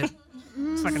little bit.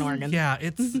 It's fucking Oregon. Yeah,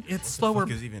 it's slower.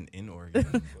 Is even in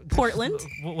Oregon. Portland.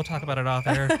 We'll talk about it off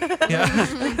air.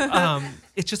 Yeah.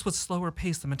 It just was slower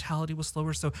paced. The mentality was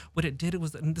slower. So what it did,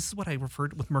 and this is what I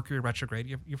referred with Mercury retrograde.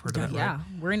 You've heard of that, right? Yeah,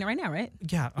 we're in it right now, right?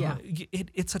 Yeah.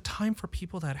 It's a time for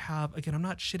people that have, again, I'm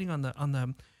not shitting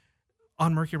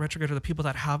on Mercury retrograde or the people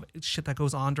that have shit that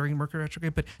goes on during Mercury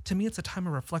retrograde, but to me, it's a time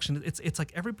of reflection. It's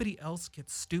like everybody else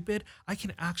gets stupid. I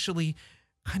can actually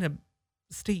kind of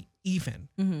stay even.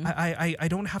 Mm-hmm. I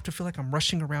don't have to feel like I'm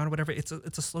rushing around or whatever. It's a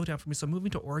slowdown for me. So moving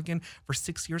to Oregon for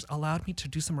 6 years allowed me to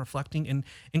do some reflecting and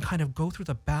kind of go through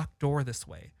the back door this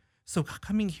way. So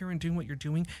coming here and doing what you're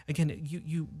doing, again,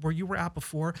 you where you were at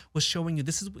before was showing you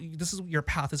this is your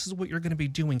path. This is what you're going to be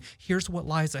doing. Here's what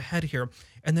lies ahead here.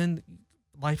 And then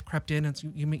life crept in and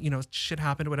you shit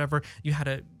happened, whatever. You had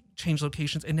to change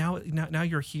locations, and now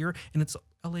you're here, and it's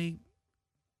LA, a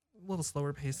little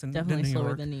slower pace than definitely New slower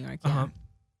York. than New York. Yeah.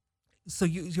 So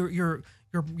you're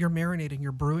marinating,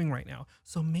 you're brewing right now.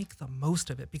 So make the most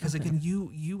of it because again,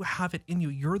 you have it in you.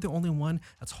 You're the only one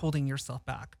that's holding yourself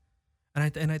back.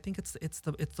 And I think it's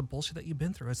the bullshit that you've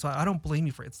been through. So I don't blame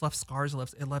you for it. It's left scars.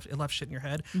 It left shit in your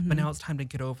head. Mm-hmm. But now it's time to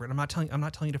get over it. I'm not telling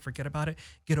you to forget about it.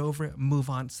 Get over it. Move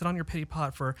on. Sit on your pity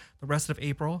pot for the rest of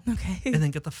April. Okay. And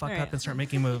then get the fuck All up and start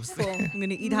making moves. Cool. I'm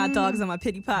gonna eat hot dogs on my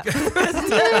pity pot.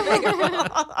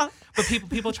 But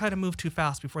people try to move too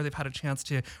fast before they've had a chance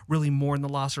to really mourn the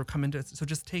loss or come into it. So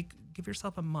just give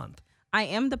yourself a month. I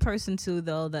am the person too,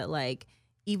 though, that like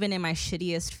even in my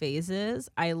shittiest phases,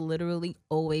 I literally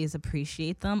always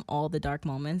appreciate them, all the dark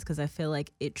moments, because I feel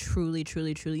like it truly,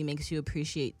 truly, truly makes you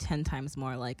appreciate 10 times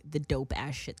more like the dope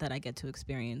ass shit that I get to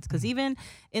experience. Because even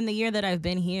in the year that I've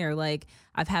been here, like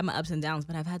I've had my ups and downs,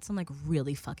 but I've had some like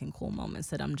really fucking cool moments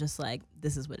that I'm just like,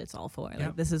 this is what it's all for.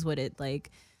 Like this is what it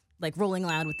like Rolling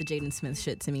Loud with the Jaden Smith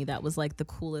shit to me, that was like the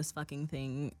coolest fucking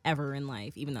thing ever in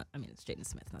life. Even though, I mean, it's Jaden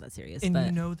Smith, not that serious. And but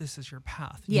you know this is your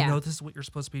path. Yeah. You know this is what you're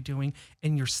supposed to be doing,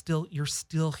 and you're still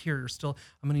here. You're still,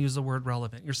 I'm going to use the word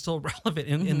relevant. You're still relevant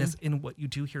in what you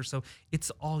do here. So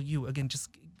it's all you. Again, just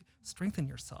strengthen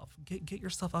yourself. Get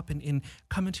yourself up and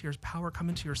come into your power, come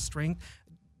into your strength.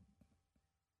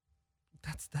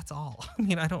 That's all. I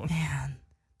mean, I don't. Man.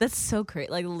 That's so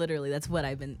great. Like literally, that's what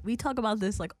we talk about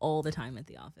this like all the time at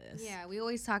the office. Yeah, we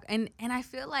always talk. And I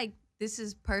feel like this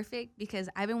is perfect because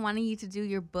I've been wanting you to do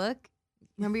your book.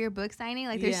 Remember your book signing?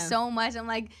 Like there's so much. I'm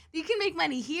like, you can make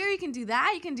money here. You can do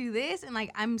that. You can do this. And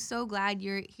like, I'm so glad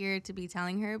you're here to be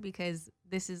telling her, because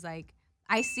this is like,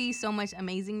 I see so much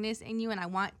amazingness in you, and I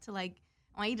want you to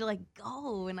like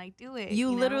go and like do it.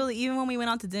 You literally, even when we went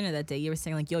out to dinner that day, you were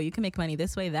saying like, yo, you can make money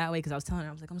this way, that way. Because I was telling her,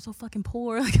 I was like, I'm so fucking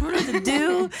poor. Like, I don't know what to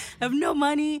do. I have no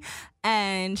money.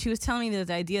 And she was telling me those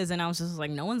ideas, and I was just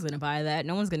like, no one's going to buy that.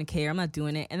 No one's going to care. I'm not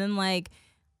doing it. And then like,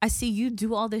 I see you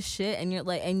do all this shit, and you're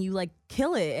like, and you like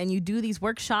kill it, and you do these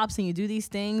workshops, and you do these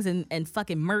things, and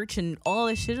fucking merch and all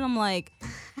this shit. And I'm like,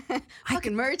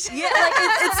 fucking merch. Yeah, like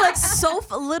it's like so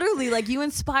literally like you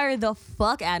inspire the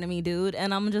fuck out of me, dude.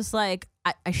 And I'm just like,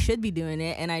 I should be doing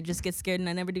it, and I just get scared and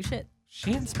I never do shit.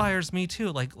 She inspires me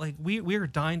too. Like we're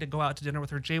dying to go out to dinner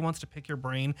with her. Jay wants to pick your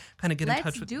brain, kind of get in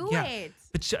touch with. Let's do it.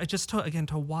 But just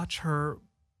to watch her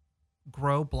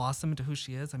grow, blossom into who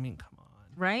she is. I mean, come on.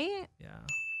 Right? Yeah.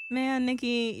 Man,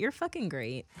 Nikki, you're fucking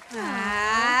great.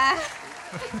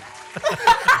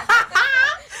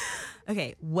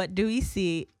 Okay, what do we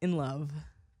see in love?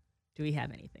 Do we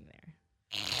have anything there?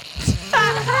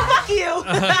 Fuck you.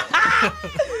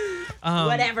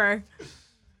 Whatever.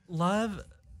 Love.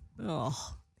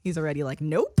 Oh, he's already like,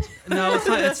 nope. No,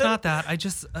 it's not that. I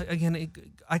just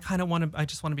I kind of want to. I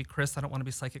just want to be Chris. I don't want to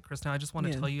be psychic Chris now. I just want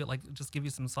to tell you, like, just give you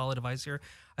some solid advice here.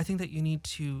 I think that you need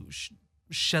to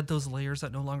shed those layers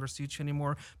that no longer suit you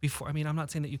anymore. Before, I mean, I'm not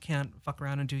saying that you can't fuck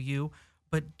around and do you,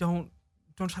 but don't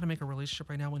try to make a relationship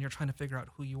right now when you're trying to figure out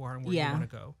who you are and where you want to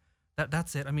go.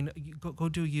 That's it. I mean, you go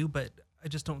do you, but I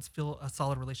just don't feel a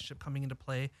solid relationship coming into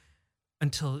play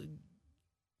until.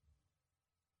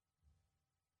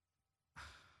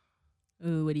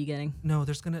 Ooh, what are you getting? No,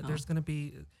 there's gonna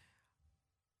be.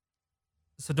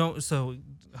 I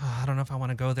don't know if I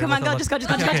want to go there. Come on, go. Just go. Go.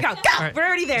 Right. We're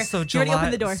already there. So you already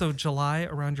opened the door. So July,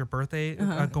 around your birthday,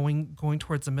 going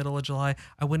towards the middle of July,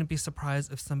 I wouldn't be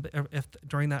surprised if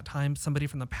during that time somebody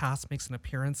from the past makes an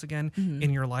appearance again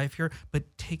in your life here. But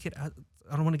take it as,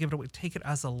 I don't want to give it away. Take it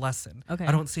as a lesson. Okay.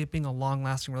 I don't see it being a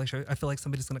long-lasting relationship. I feel like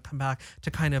somebody's going to come back to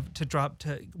drop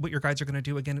to what your guys are going to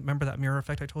do again. Remember that mirror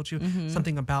effect I told you?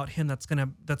 Something about him that's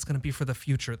gonna be for the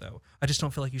future though. I just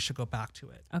don't feel like you should go back to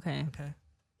it. Okay.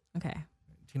 Do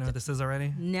you know what this is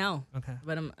already? No. Okay.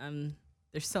 But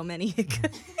there's so many.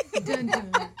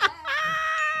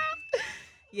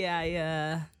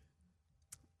 Yeah.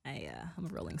 I'm a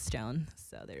Rolling Stone,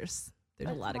 so there's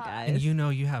a lot of guys. And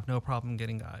you have no problem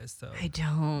getting guys, so I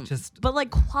don't. Just but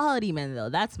like quality men though,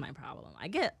 that's my problem. I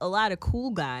get a lot of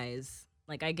cool guys.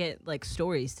 Like I get like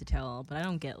stories to tell, but I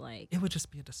don't get like. It would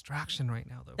just be a distraction right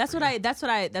now, though. That's what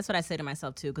I say to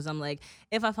myself too, because I'm like,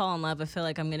 if I fall in love, I feel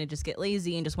like I'm gonna just get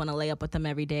lazy and just want to lay up with them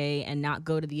every day and not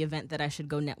go to the event that I should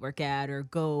go network at or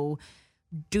go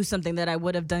do something that I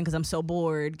would have done because I'm so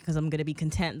bored because I'm gonna be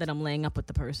content that I'm laying up with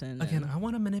the person. Again, I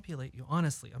want to manipulate you.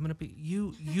 Honestly, I'm gonna be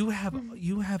you. You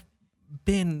have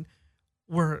been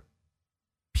where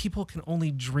people can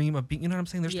only dream of being, you know what I'm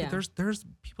saying? There's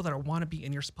people that want to be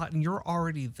in your spot and you're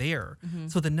already there.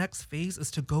 So the next phase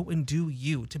is to go and do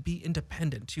you, to be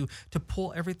independent, to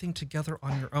pull everything together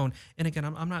on your own. And again,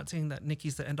 I'm not saying that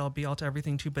Nikki's the end all be all to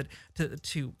everything too, but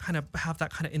to kind of have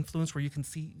that kind of influence where you can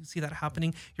see that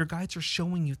happening. Your guides are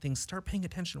showing you things. Start paying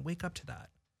attention. Wake up to that.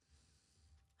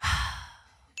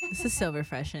 This is so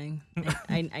refreshing.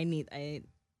 I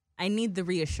need the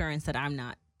reassurance that I'm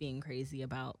not being crazy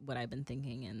about what I've been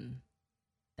thinking, and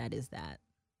that is that.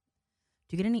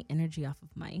 Do you get any energy off of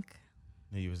Mike?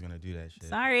 Knew you was gonna do that shit.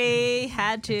 Sorry,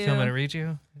 had to. Do you want me to read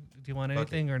you? Do you want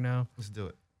anything or no? Let's do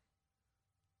it.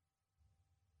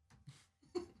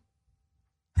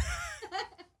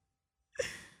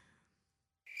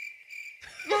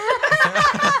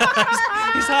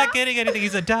 He's not getting anything.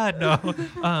 He's a dad. No.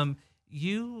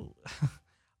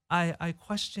 I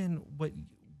question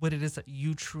what it is that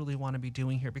you truly want to be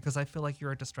doing here, because I feel like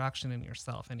you're a distraction in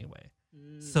yourself anyway.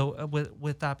 So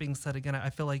with that being said, again,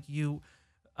 I feel like you,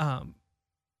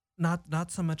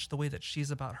 not so much the way that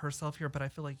she's about herself here, but I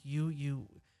feel like you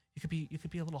could be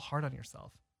a little hard on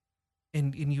yourself,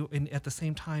 and at the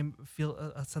same time feel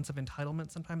a sense of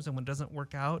entitlement sometimes, and when it doesn't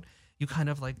work out, you kind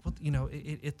of like,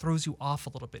 it throws you off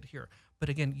a little bit here. But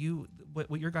again,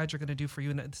 what your guides are going to do for you,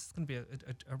 and this is going to be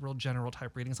a real general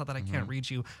type reading. It's not that I can't read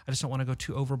you. I just don't want to go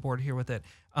too overboard here with it,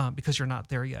 because you're not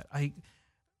there yet. I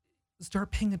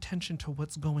start paying attention to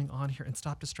what's going on here and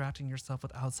stop distracting yourself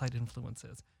with outside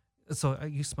influences. So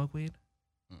you smoke weed?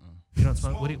 You don't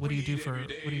smoke. What do you do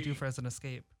for as an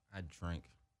escape? I drink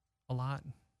a lot.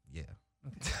 Yeah.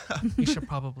 Okay. You should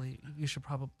probably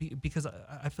because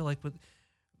I feel like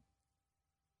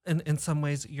in some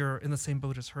ways you're in the same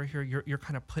boat as her here. You're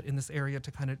kind of put in this area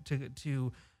to kind of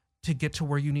to get to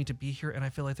where you need to be here, and I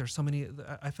feel like there's so many.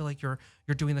 I feel like you're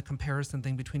doing the comparison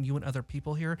thing between you and other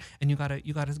people here, and you gotta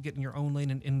get in your own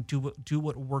lane and do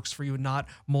what works for you, and not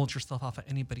mold yourself off of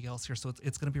anybody else here. So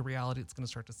it's gonna be reality. It's gonna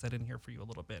start to set in here for you a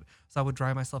little bit. So I would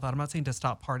dry myself out. I'm not saying to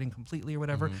stop partying completely or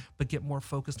whatever, but get more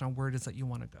focused on where it is that you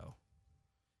want to go.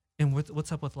 And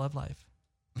what's up with love life?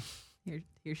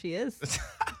 Here she is.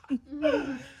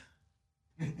 Let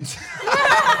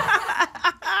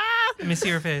me see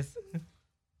your face.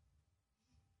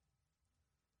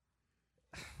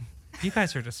 You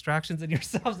guys are distractions in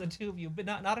yourselves, the two of you, but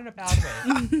not in a bad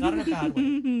way. Not in a bad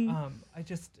way. I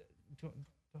just do you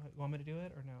want me to do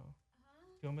it or no?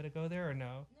 Do you want me to go there or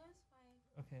no? No, it's fine.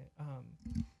 Okay.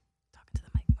 Talking to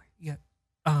the mic more. Yeah.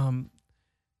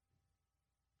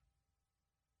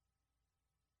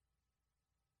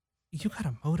 You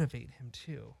gotta motivate him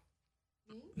too.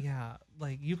 Yeah,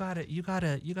 like you gotta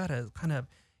kind of.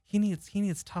 He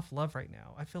needs tough love right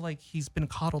now. I feel like he's been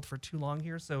coddled for too long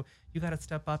here, so you got to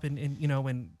step up and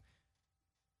kind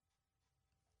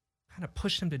of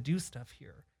push him to do stuff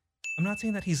here. I'm not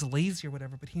saying that he's lazy or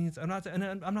whatever, but he needs. I'm not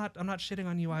shitting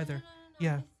on you either.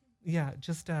 No, yeah.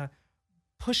 Just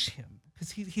push him,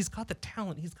 because he's got the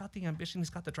talent, he's got the ambition, he's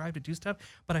got the drive to do stuff.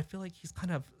 But I feel like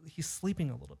he's sleeping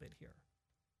a little bit here.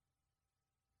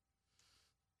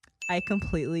 I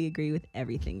completely agree with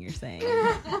everything you're saying.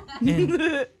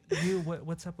 And you,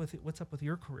 what's up with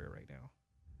your career right now?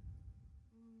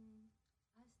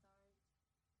 I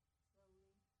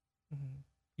started slowly.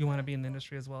 You want to be in the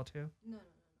industry as well too? No.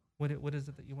 What is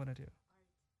it that you want to do?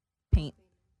 Paint.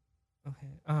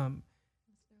 Okay.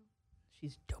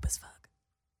 She's dope as fuck.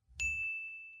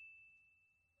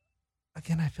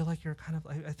 Again, I feel like you're kind of.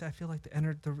 I feel like the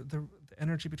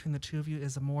energy between the two of you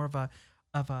is more of a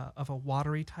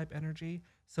watery type energy.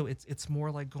 So it's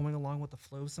more like going along with the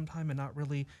flow sometime, and not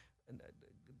really.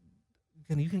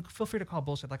 Again, you can feel free to call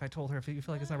bullshit, like I told her, if you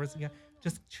feel like it's not really,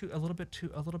 just a little bit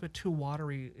too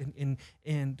watery.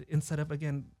 And instead of,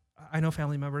 again, I know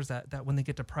family members that when they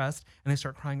get depressed and they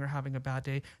start crying or having a bad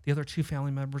day, the other two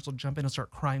family members will jump in and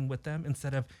start crying with them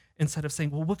instead of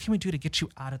saying, well, what can we do to get you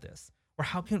out of this, or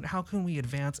how can we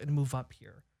advance and move up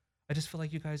here? I just feel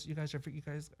like you guys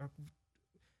are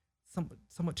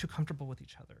somewhat too comfortable with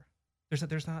each other.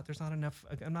 There's not enough.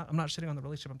 I'm not shitting on the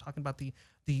relationship. I'm talking about the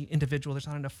individual. There's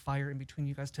not enough fire in between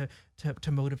you guys to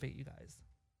motivate you guys.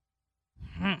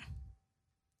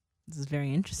 This is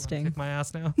very interesting. Kick my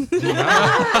ass now.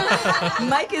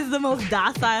 Mike is the most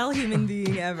docile human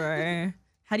being ever.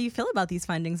 How do you feel about these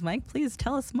findings, Mike? Please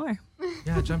tell us more.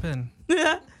 Yeah, jump in.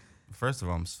 First of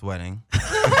all, I'm sweating.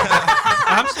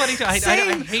 I'm sweating too. I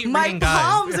hate my reading guys.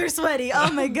 palms are sweaty.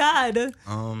 Oh my god.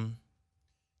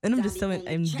 And I'm just so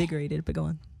invigorated. But go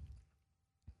on.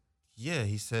 Yeah,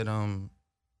 he said. I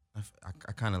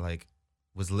kind of like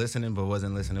was listening, but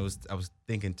wasn't listening. I was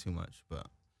thinking too much. But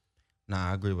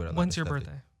nah, I agree with it. When's your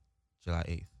birthday? July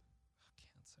 8th.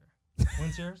 Cancer.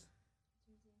 When's yours?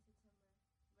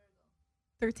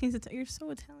 13th September. You're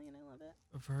so Italian. I love it.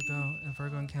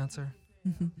 Virgo and Cancer.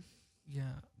 Mm-hmm.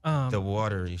 Yeah. The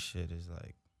watery shit is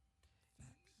like.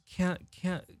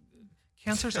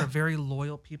 Cancers are very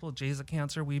loyal people. Jay's a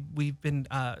Cancer. We've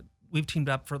teamed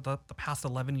up for the past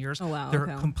 11 years. Oh wow. They're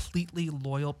completely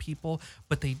loyal people,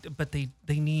 but they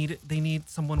need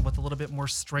someone with a little bit more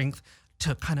strength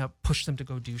to kind of push them to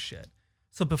go do shit.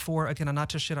 So before, again, I'm not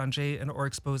to shit on Jay or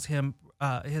expose him,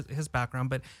 his background,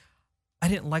 but I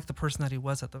didn't like the person that he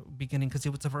was at the beginning, because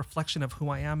it was a reflection of who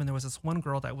I am. And there was this one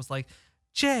girl that was like,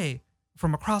 Jay,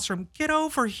 from across from, get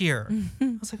over here.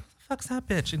 I was like, who the fuck's that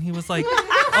bitch? And he was like,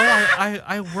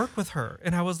 I work with her.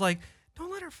 And I was like,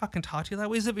 don't let her fucking talk to you that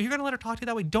way. If you're going to let her talk to you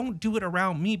that way, don't do it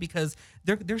around me, because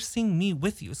they're seeing me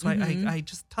with you. So I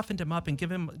just toughened him up and give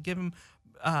him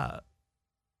a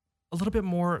little bit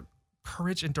more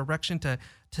courage and direction to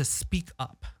speak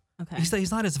up. Okay.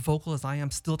 He's not as vocal as I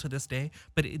am still to this day,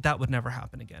 but that would never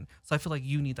happen again. So I feel like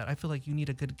you need that. I feel like you need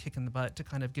a good kick in the butt to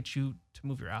kind of get you to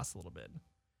move your ass a little bit.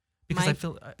 Because I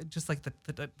feel just like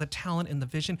the talent and the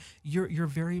vision, you're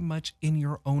very much in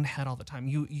your own head all the time.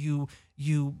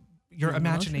 Your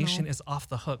imagination is off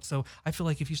the hook. So I feel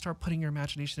like if you start putting your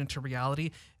imagination into reality,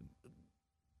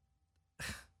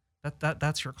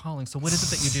 that's your calling. So what is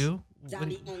it that you do?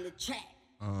 Johnny on the track.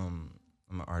 I'm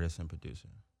an artist and producer.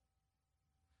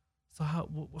 So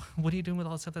what are you doing with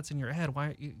all the stuff that's in your head? Why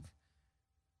aren't you?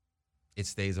 It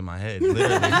stays in my head,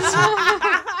 literally.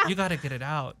 You got to get it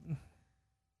out.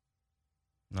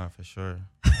 Not for sure.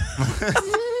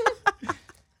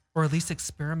 Or at least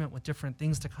experiment with different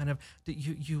things to kind of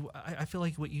I feel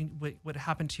like what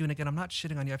happened to you, and again, I'm not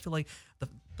shitting on you. I feel like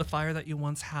the fire that you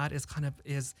once had is kind of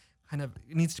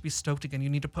it needs to be stoked again. You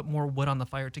need to put more wood on the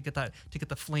fire to get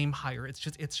the flame higher. It's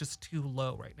just too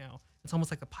low right now. It's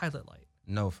almost like a pilot light.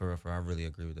 No, for real, I really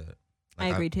agree with that. I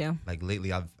agree too. Like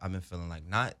lately, I've been feeling like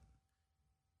not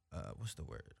what's the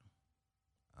word?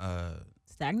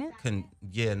 Stagnant?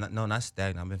 Not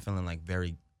stagnant. I've been feeling like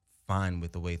very fine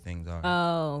with the way things are.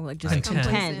 Oh, like just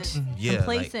content. Yeah,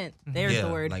 complacent. There's the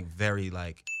word. Like very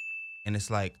like, and it's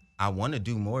like I want to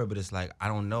do more, but it's like I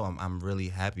don't know. I'm really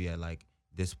happy at like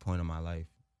this point in my life.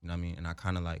 You know what I mean? And I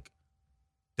kind of like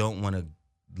don't want to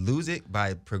lose it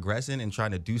by progressing and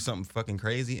trying to do something fucking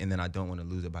crazy, and then I don't want to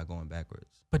lose it by going backwards.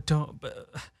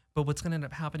 But what's going to end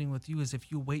up happening with you is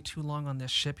if you wait too long on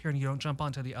this ship here and you don't jump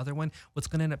onto the other one, what's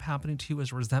going to end up happening to you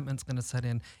is resentment's going to set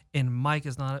in. And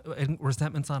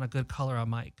resentment's not a good color on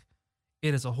Mike.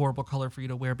 It is a horrible color for you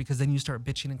to wear because then you start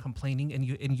bitching and complaining, and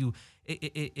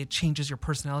it changes your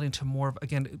personality into more of,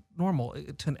 again, normal,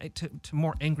 to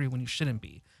more angry when you shouldn't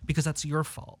be, because that's your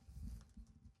fault.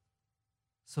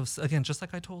 So again, just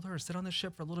like I told her, sit on the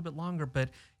ship for a little bit longer, but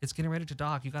it's getting ready to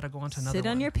dock. You got to go on to another one. Sit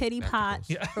on your pity pot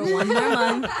for one more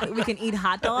month. We can eat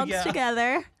hot dogs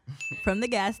together from the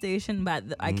gas station. But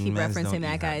I keep referencing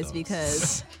that, guys,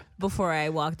 because before I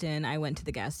walked in, I went to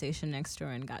the gas station next door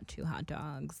and got 2 hot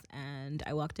dogs. And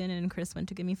I walked in, and Chris went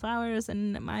to give me flowers,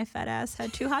 and my fat ass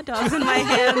had 2 hot dogs in my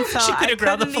hand, so I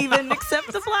couldn't even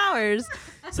accept the flowers.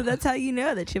 So that's how you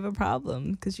know that you have a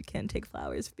problem, because you can't take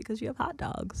flowers because you have hot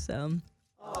dogs. So.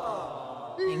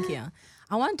 Thank you.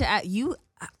 I wanted to ask you,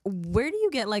 where do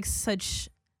you get like such,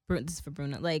 this is for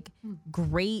Bruna, like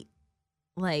great,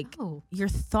 like your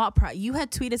thought you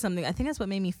had tweeted something. I think that's what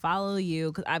made me follow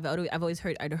you, because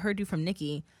I'd heard you from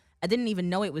Nikki. I didn't even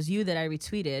know it was you that I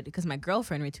retweeted, because my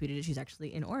girlfriend retweeted it. She's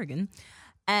actually in Oregon.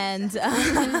 And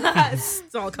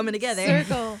it's all coming together.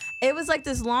 Circle. It was like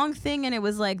this long thing, and it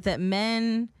was like that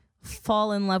men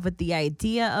fall in love with the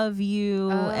idea of you,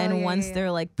 and once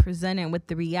they're like presented with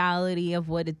the reality of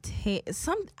what it takes,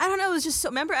 I don't know, it was just so,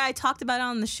 remember I talked about it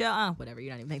on the show, whatever,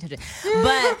 you're not even paying attention,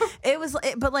 but it was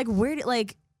but like where did,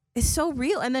 like, it's so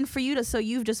real. And then for you to, so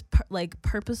you've just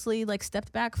purposely like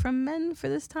stepped back from men for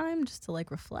this time just to like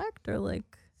reflect, or like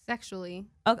sexually.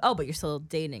 Oh, but you're still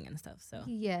dating and stuff, so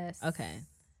yes, okay,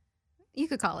 you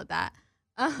could call it that.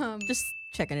 Just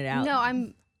checking it out.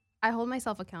 No, I hold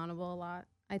myself accountable a lot.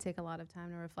 I take a lot of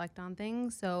time to reflect on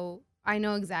things, so I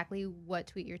know exactly what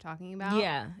tweet you're talking about.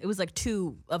 Yeah, it was like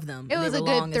 2 of them. It was a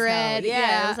good thread.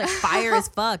 Yeah, it was like fire as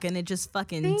fuck, and it just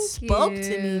fucking spoke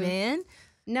to me, man.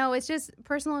 No, it's just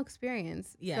personal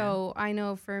experience. Yeah. So I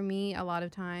know for me, a lot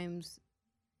of times,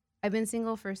 I've been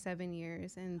single for 7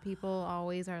 years, and people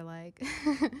always are like,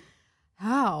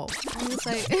 how? I'm just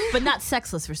like, but not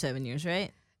sexless for 7 years,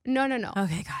 right? No.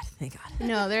 Okay, God, thank God.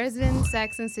 No, there's been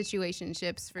sex and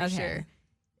situationships for sure.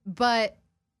 But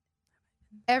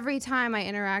every time I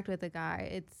interact with a guy,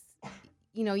 it's,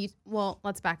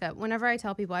 let's back up. Whenever I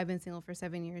tell people I've been single for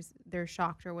 7 years, they're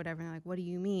shocked or whatever. And they're like, what do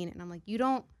you mean? And I'm like, you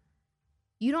don't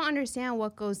understand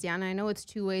what goes down. And I know it's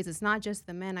 2 ways. It's not just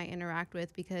the men I interact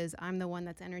with, because I'm the one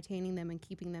that's entertaining them and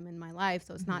keeping them in my life.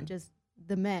 So it's not just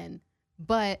the men,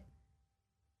 but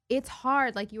it's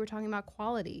hard. Like you were talking about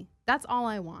quality. That's all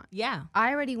I want. Yeah. I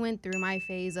already went through my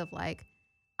phase of like,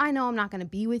 I know I'm not going to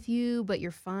be with you, but you're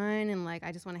fun, and like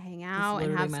I just want to hang out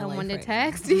and have someone to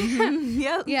text.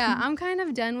 Yep. Yeah, I'm kind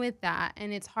of done with that,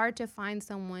 and it's hard to find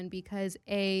someone because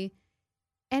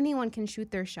anyone can shoot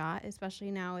their shot,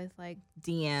 especially now with like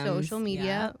DMs, social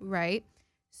media, right?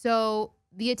 So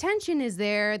the attention is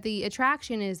there, the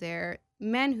attraction is there.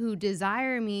 Men who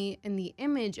desire me and the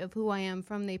image of who I am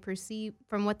from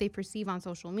what they perceive on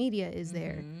social media is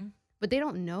there, but they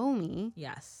don't know me.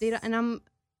 Yes, they don't, and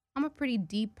I'm a pretty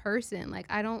deep person. Like,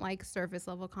 I don't like surface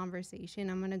level conversation.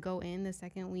 I'm going to go in the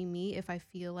second we meet if I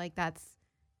feel like that's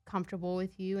comfortable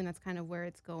with you, and that's kind of where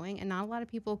it's going. And not a lot of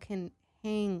people can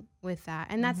hang with that,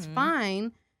 and that's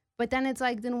fine. But then it's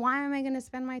like, then why am I going to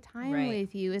spend my time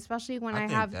with you, especially when I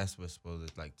think have? That's what's supposed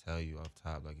to like tell you off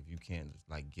top. Like if you can't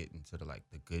like get into the like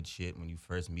the good shit when you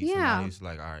first meet somebody, it's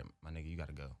like, all right, my nigga, you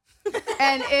gotta go.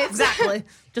 And it's exactly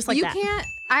just like you that. can't.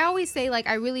 I always say, like,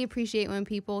 I really appreciate when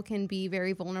people can be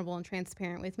very vulnerable and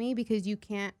transparent with me, because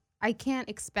I can't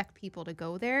expect people to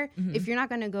go there. If you're not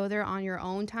going to go there on your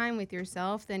own time with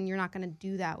yourself, then you're not going to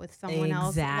do that with someone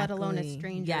else, let alone a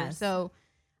stranger. Yes. So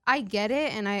I get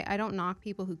it, and I don't knock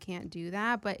people who can't do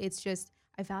that, but it's just,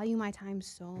 I value my time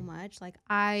so much. Like,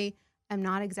 I am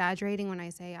not exaggerating when I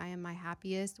say I am my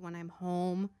happiest when I'm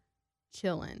home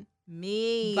chilling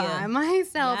by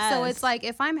myself. So it's like,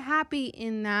 if I'm happy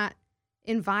in that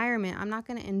environment, I'm not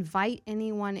going to invite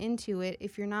anyone into it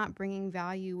if you're not bringing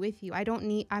value with you.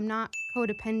 I'm not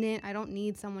codependent. I don't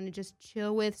need someone to just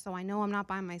chill with, so I know I'm not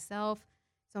by myself.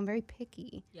 So I'm very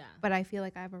picky. Yeah. But I feel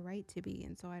like I have a right to be,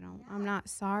 and so I'm not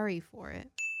sorry for it.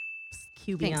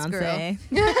 Cue Thanks, Beyonce.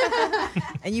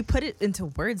 And you put it into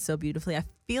words so beautifully. I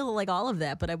feel like all of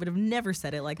that, but I would have never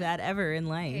said it like that ever in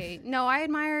life. Okay. No, I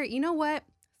admire, you know what?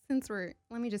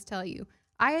 Let me just tell you,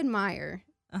 I admire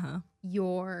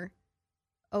your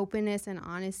openness and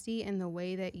honesty and the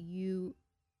way that you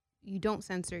don't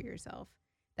censor yourself.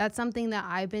 That's something that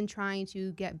I've been trying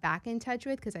to get back in touch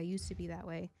with, because I used to be that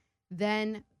way.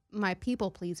 Then my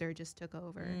people pleaser just took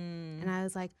over, and I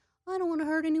was like, I don't want to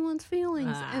hurt anyone's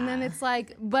feelings. And then it's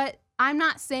like, but I'm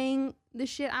not saying the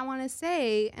shit I want to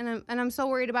say, and I'm so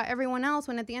worried about everyone else,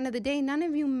 when at the end of the day, none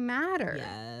of you matter.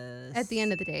 Yes. At the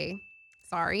end of the day,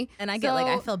 sorry. And I get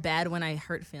I feel bad when I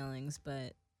hurt feelings,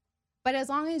 but as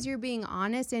long as you're being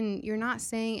honest and you're not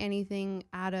saying anything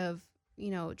out of,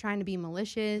 trying to be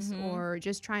malicious or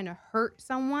just trying to hurt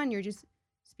someone, you're just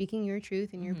speaking your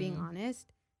truth and you're being honest,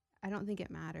 I don't think it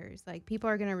matters. Like, people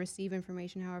are going to receive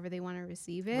information however they want to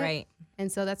receive it. Right.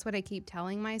 And so that's what I keep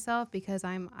telling myself, because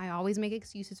I always make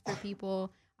excuses for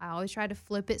people. I always try to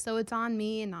flip it so it's on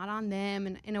me and not on them.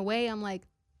 And in a way, I'm like,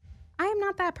 I am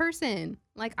not that person.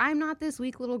 Like, I'm not this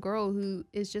weak little girl who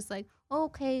is just like,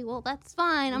 okay, well, that's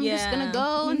fine. I'm just going to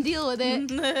go and deal with it.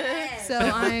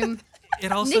 So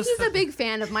Nikki's a big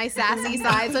fan of my sassy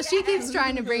side, so she keeps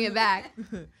trying to bring it back.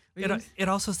 It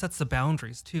also sets the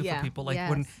boundaries too for people. Like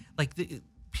when the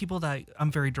people that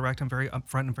I'm very direct, I'm very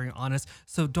upfront and very honest.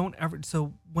 So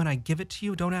so when I give it to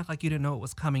you, don't act like you didn't know it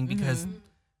was coming, because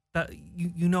that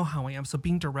you know how I am. So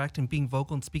being direct and being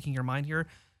vocal and speaking your mind here,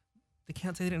 they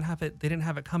can't say they didn't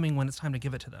have it coming when it's time to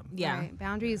give it to them. Yeah. Right.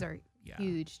 Boundaries are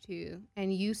huge too.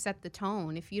 And you set the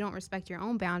tone. If you don't respect your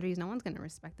own boundaries, no one's going to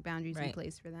respect the boundaries you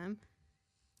place for them.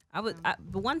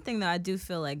 The one thing that I do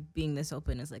feel like being this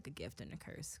open is like a gift and a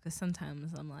curse, because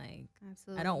sometimes I'm like,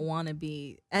 I don't want to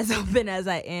be as open as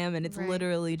I am, and it's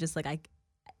literally just like I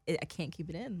can't keep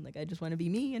it in. Like, I just want to be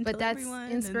me and but that's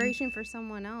inspiration for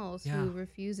someone else who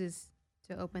refuses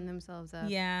to open themselves up.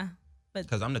 Yeah, but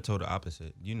because I'm the total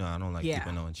opposite. I don't like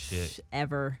keeping on shit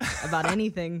ever about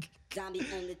anything.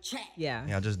 Yeah,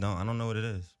 I just don't. I don't know what it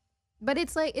is. But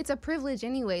it's like, it's a privilege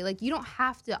anyway. Like, you don't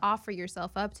have to offer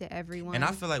yourself up to everyone. And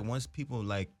I feel like once people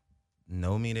like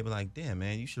know me, they be like, damn,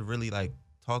 man, you should really like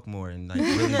talk more and like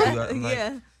really do that. I'm like,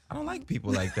 I don't like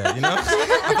people like that,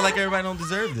 I feel like everybody don't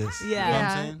deserve this. Yeah. You know what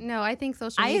I'm saying? No, I think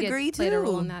social media played a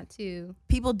role in that too.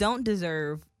 People don't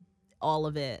deserve all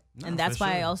of it. No, and that's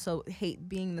why I also hate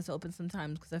being this open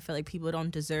sometimes, because I feel like people don't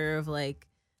deserve like.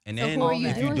 And then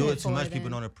if you do it too much,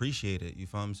 people don't appreciate it. You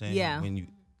feel what I'm saying? Yeah. When you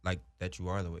like that you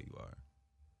are the way you are.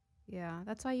 Yeah,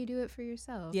 that's why you do it for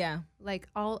yourself. Yeah. Like,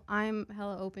 I'm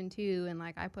hella open too, and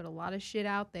like I put a lot of shit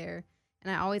out there,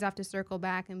 and I always have to circle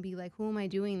back and be like, who am I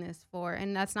doing this for?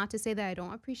 And that's not to say that I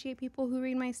don't appreciate people who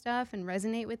read my stuff and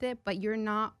resonate with it, but you're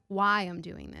not why I'm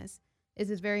doing this. This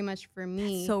is very much for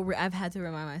me. So I've had to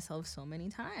remind myself so many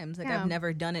times. Like, I've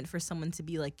never done it for someone to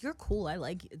be like, you're cool, I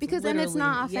like you. It's because then it's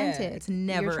not authentic. Yeah, it's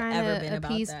never ever been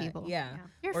about that. People. Yeah.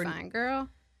 You're fine, girl.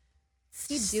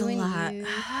 Keep doing you.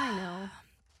 I know.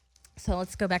 So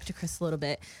let's go back to Chris a little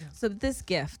bit. Yeah. So this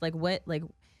gift,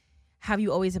 have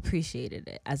you always appreciated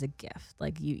it as a gift?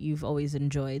 Like, you've always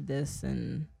enjoyed this?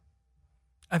 And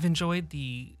I've enjoyed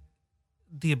the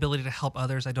ability to help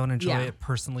others. I don't enjoy it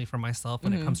personally for myself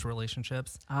when it comes to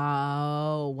relationships.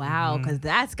 Oh, wow. Because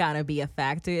that's got to be a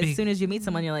factor. As soon as you meet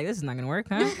someone, you're like, this is not going to work,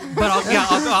 huh? But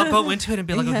I'll go into it and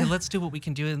be like, okay, let's do what we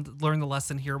can do and learn the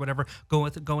lesson here or whatever. Go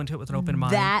into it with an open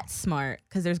mind. That's smart,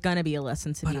 because there's going to be a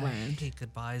lesson to be learned. I hate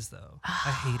goodbyes, though.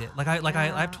 I hate it.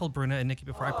 I've told Bruna and Nikki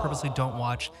before, I purposely don't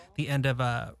watch the end of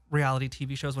reality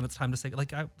TV shows when it's time to say, like,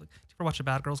 do you ever watch a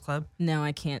Bad Girls Club? No,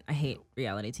 I can't. I hate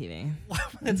reality TV.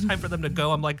 When it's time for them to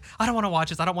go, I'm like, I don't want to watch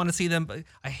this. I don't want to see them, but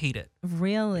I hate it.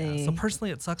 Really? Yeah, so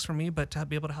personally, it sucks for me, but to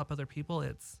be able to help other people,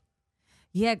 it's.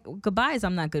 Yeah, goodbyes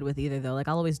I'm not good with either though. Like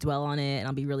I'll always dwell on it and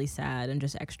I'll be really sad and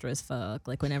just extra as fuck.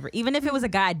 Like whenever, even if it was a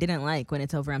guy I didn't like, when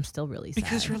it's over, I'm still really sad.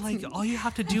 Because you're like, all you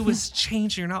have to do is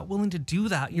change. You're not willing to do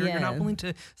that. You're not willing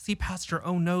to see past your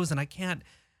own nose, and I can't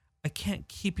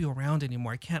keep you around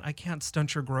anymore. I can't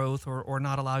stunt your growth or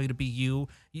not allow you to be you.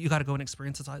 You got to go and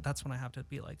experience it. That's when I have to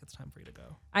be like, it's time for you to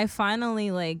go. I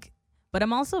finally like. But I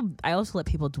also let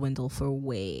people dwindle for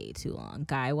way too long,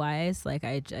 guy wise. Like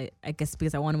I guess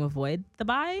because I want to avoid the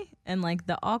bye and like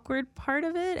the awkward part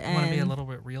of it. And I want to be a little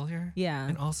bit real here. Yeah.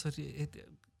 And also,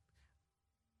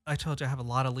 I told you I have a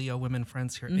lot of Leo women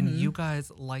friends here, and you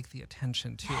guys like the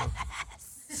attention too.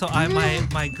 So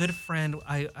my good friend,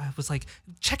 I was like,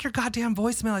 check your goddamn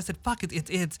voicemail. I said, fuck it,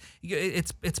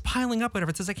 it's piling up.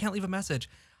 Whatever it says, I can't leave a message.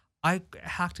 I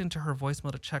hacked into her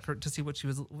voicemail to check her to see what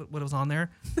was on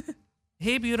there.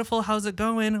 Hey, beautiful, how's it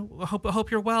going? Hope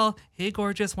you're well. Hey,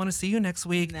 gorgeous, want to see you next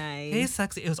week. Nice. Hey,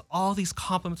 sexy. It was all these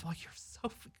compliments. I'm like, you're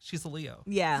so. She's a Leo.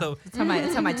 Yeah. So that's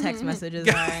how my text messages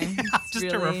are. Just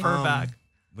to refer back.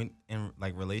 When in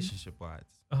like relationship wise,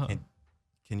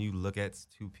 can you look at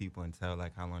two people and tell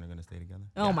like how long they're gonna stay together?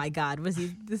 Oh my God,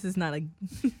 this is not a.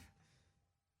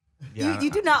 Yeah, you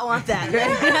do not want that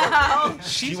right now.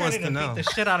 She wants to know. Beat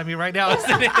the shit out of me right now.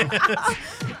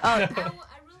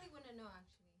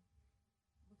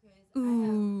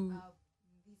 Ooh.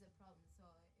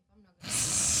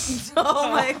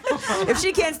 Oh my! If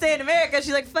she can't stay in America,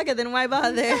 she's like, fuck it. Then why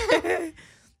bother?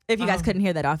 If you guys couldn't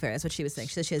hear that off air, that's what she was saying.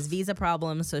 She said she has visa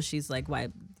problems, so she's like, why?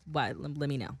 Let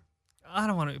me know. I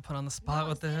don't want to be put on the spot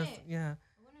with this. Yeah.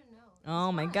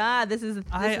 Oh my God, this is.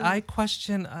 I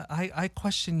question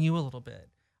you a little bit.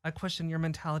 I question your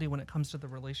mentality when it comes to the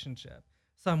relationship.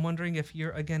 So I'm wondering if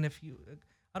you're I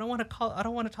don't want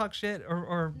to talk shit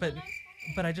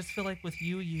but I just feel like with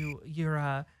you're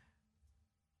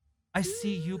I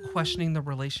see you questioning the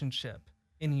relationship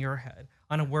in your head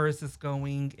on where is this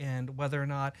going and whether or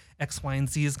not X, Y, and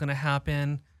Z is going to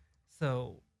happen.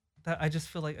 So that I just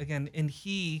feel like, again,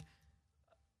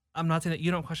 I'm not saying that you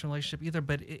don't question a relationship either,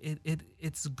 but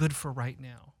it's good for right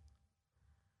now.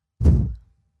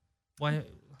 Why? Is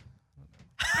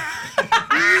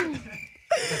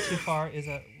that too far? Is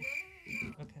that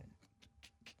okay?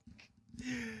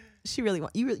 She really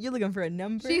want you're looking for a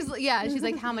number. She's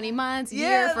like how many months,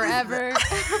 year, forever.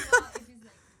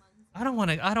 I don't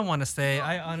want to say.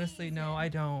 I honestly no, I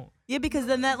don't. Yeah, because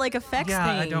then that like affects things.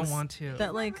 I don't want to.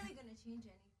 That like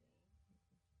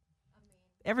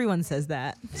everyone says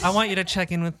that. I want you to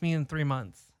check in with me in 3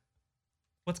 months.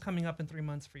 What's coming up in 3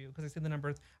 months for you? Because I see the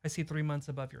numbers. I see 3 months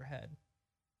above your head.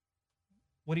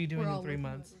 What are you doing in 3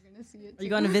 months? Are you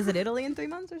going to visit Italy in 3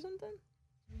 months or something?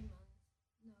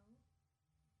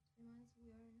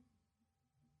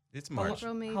 It's March.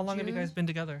 How long have you guys been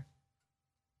together?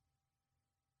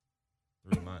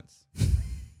 3 months.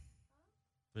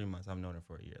 3 months. I've known her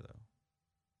for a year though.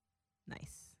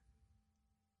 Nice.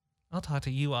 I'll talk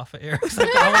to you off of air.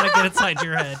 I want to get inside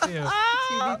your head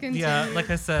too. Yeah, like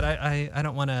I said, I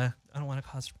don't want to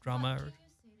cause drama.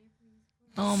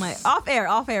 Oh my! Off air.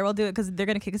 We'll do it because they're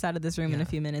gonna kick us out of this room in a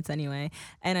few minutes anyway.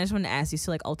 And I just want to ask you.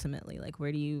 So like ultimately, like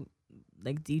where do you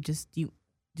just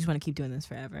want to keep doing this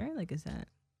forever? Like is that?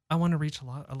 I want to reach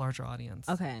a larger audience.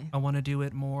 Okay. I want to do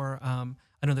it more.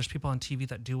 I know there's people on TV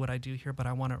that do what I do here, but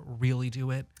I want to really do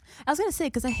it. I was going to say,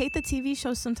 because I hate the TV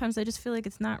shows sometimes. I just feel like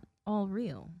it's not all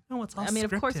real. No, it's all I mean,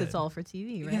 scripted. Of course it's all for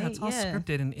TV, right? Yeah, it's all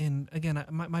scripted. And again,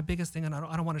 my biggest thing, and I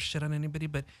don't want to shit on anybody,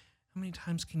 but how many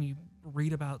times can you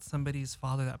read about somebody's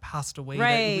father that passed away?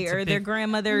 Right, or their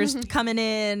grandmother's coming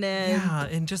in. And yeah,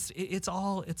 and just, it's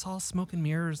all smoke and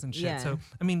mirrors and shit. Yeah. So,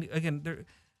 I mean, again,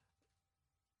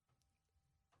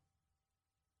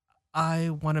 I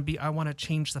want to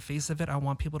change the face of it. I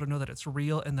want people to know that it's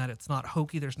real and that it's not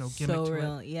hokey. There's no gimmick so to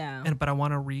real, it. Yeah. But I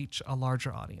want to reach a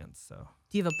larger audience. So,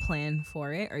 do you have a plan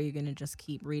for it? Or are you going to just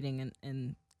keep reading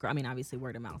and I mean, obviously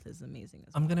word of mouth is amazing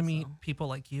as well. I'm going to meet people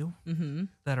like you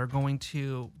that are going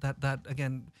to, that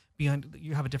again, beyond,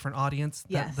 you have a different audience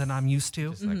than I'm used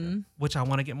to, which I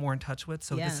want to get more in touch with.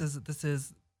 So this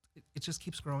is, it just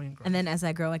keeps growing and growing. And then as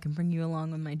I grow, I can bring you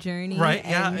along on my journey. Right,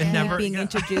 yeah. And never being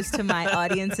introduced to my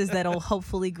audiences that'll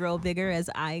hopefully grow bigger as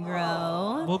I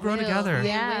grow. We'll grow together.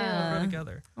 Yeah. We'll grow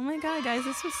together. Oh my God, guys,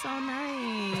 this was so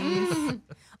nice.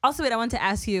 Also, wait, I want to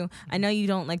ask you, I know you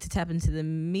don't like to tap into the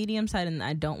medium side and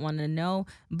I don't want to know,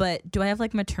 but do I have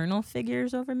like maternal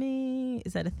figures over me?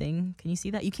 Is that a thing? Can you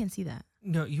see that? You can't see that.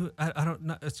 No, I don't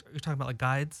know. You're talking about like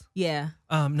guides. Yeah.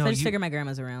 No, I just figured my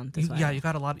grandma's around. That's why. Yeah, you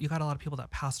got a lot of people that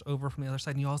passed over from the other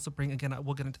side, and you also bring, again,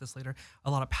 we'll get into this later,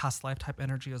 a lot of past life type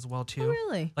energy as well too. Oh,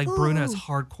 really? Like Bruna is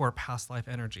hardcore past life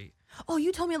energy. Oh,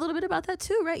 you told me a little bit about that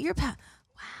too, right? Wow.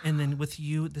 And then with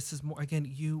you, this is more,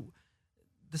 again,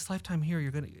 this lifetime here,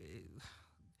 you're gonna.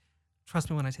 Trust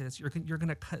me when I say this. You're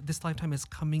gonna cut. This lifetime is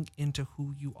coming into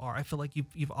who you are. I feel like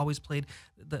you've always played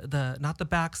the not the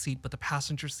back seat, but the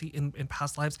passenger seat in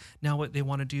past lives. Now what they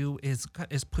want to do is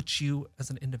put you as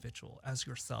an individual, as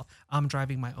yourself. I'm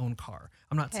driving my own car.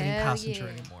 I'm not sitting passenger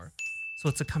anymore. So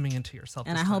it's a coming into yourself.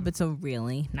 And I hope it's a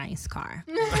really nice car.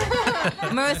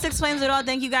 Marissa explains it all.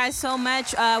 Thank you guys so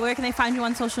much. Where can they find you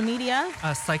on social media?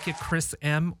 Psychic Chris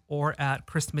M or at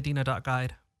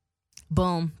chrismedina.guide.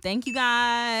 Boom. Thank you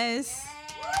guys.